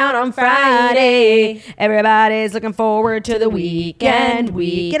get down on Friday. Everybody's looking forward to the weekend.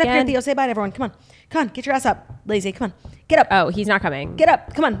 Get up here, Theo. Say bye to everyone. Come on, get your ass up. Lazy, come on. Get up. Oh, he's not coming. Get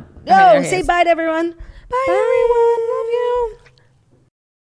up. Come on. Okay, say bye to everyone. Bye, everyone. Love you.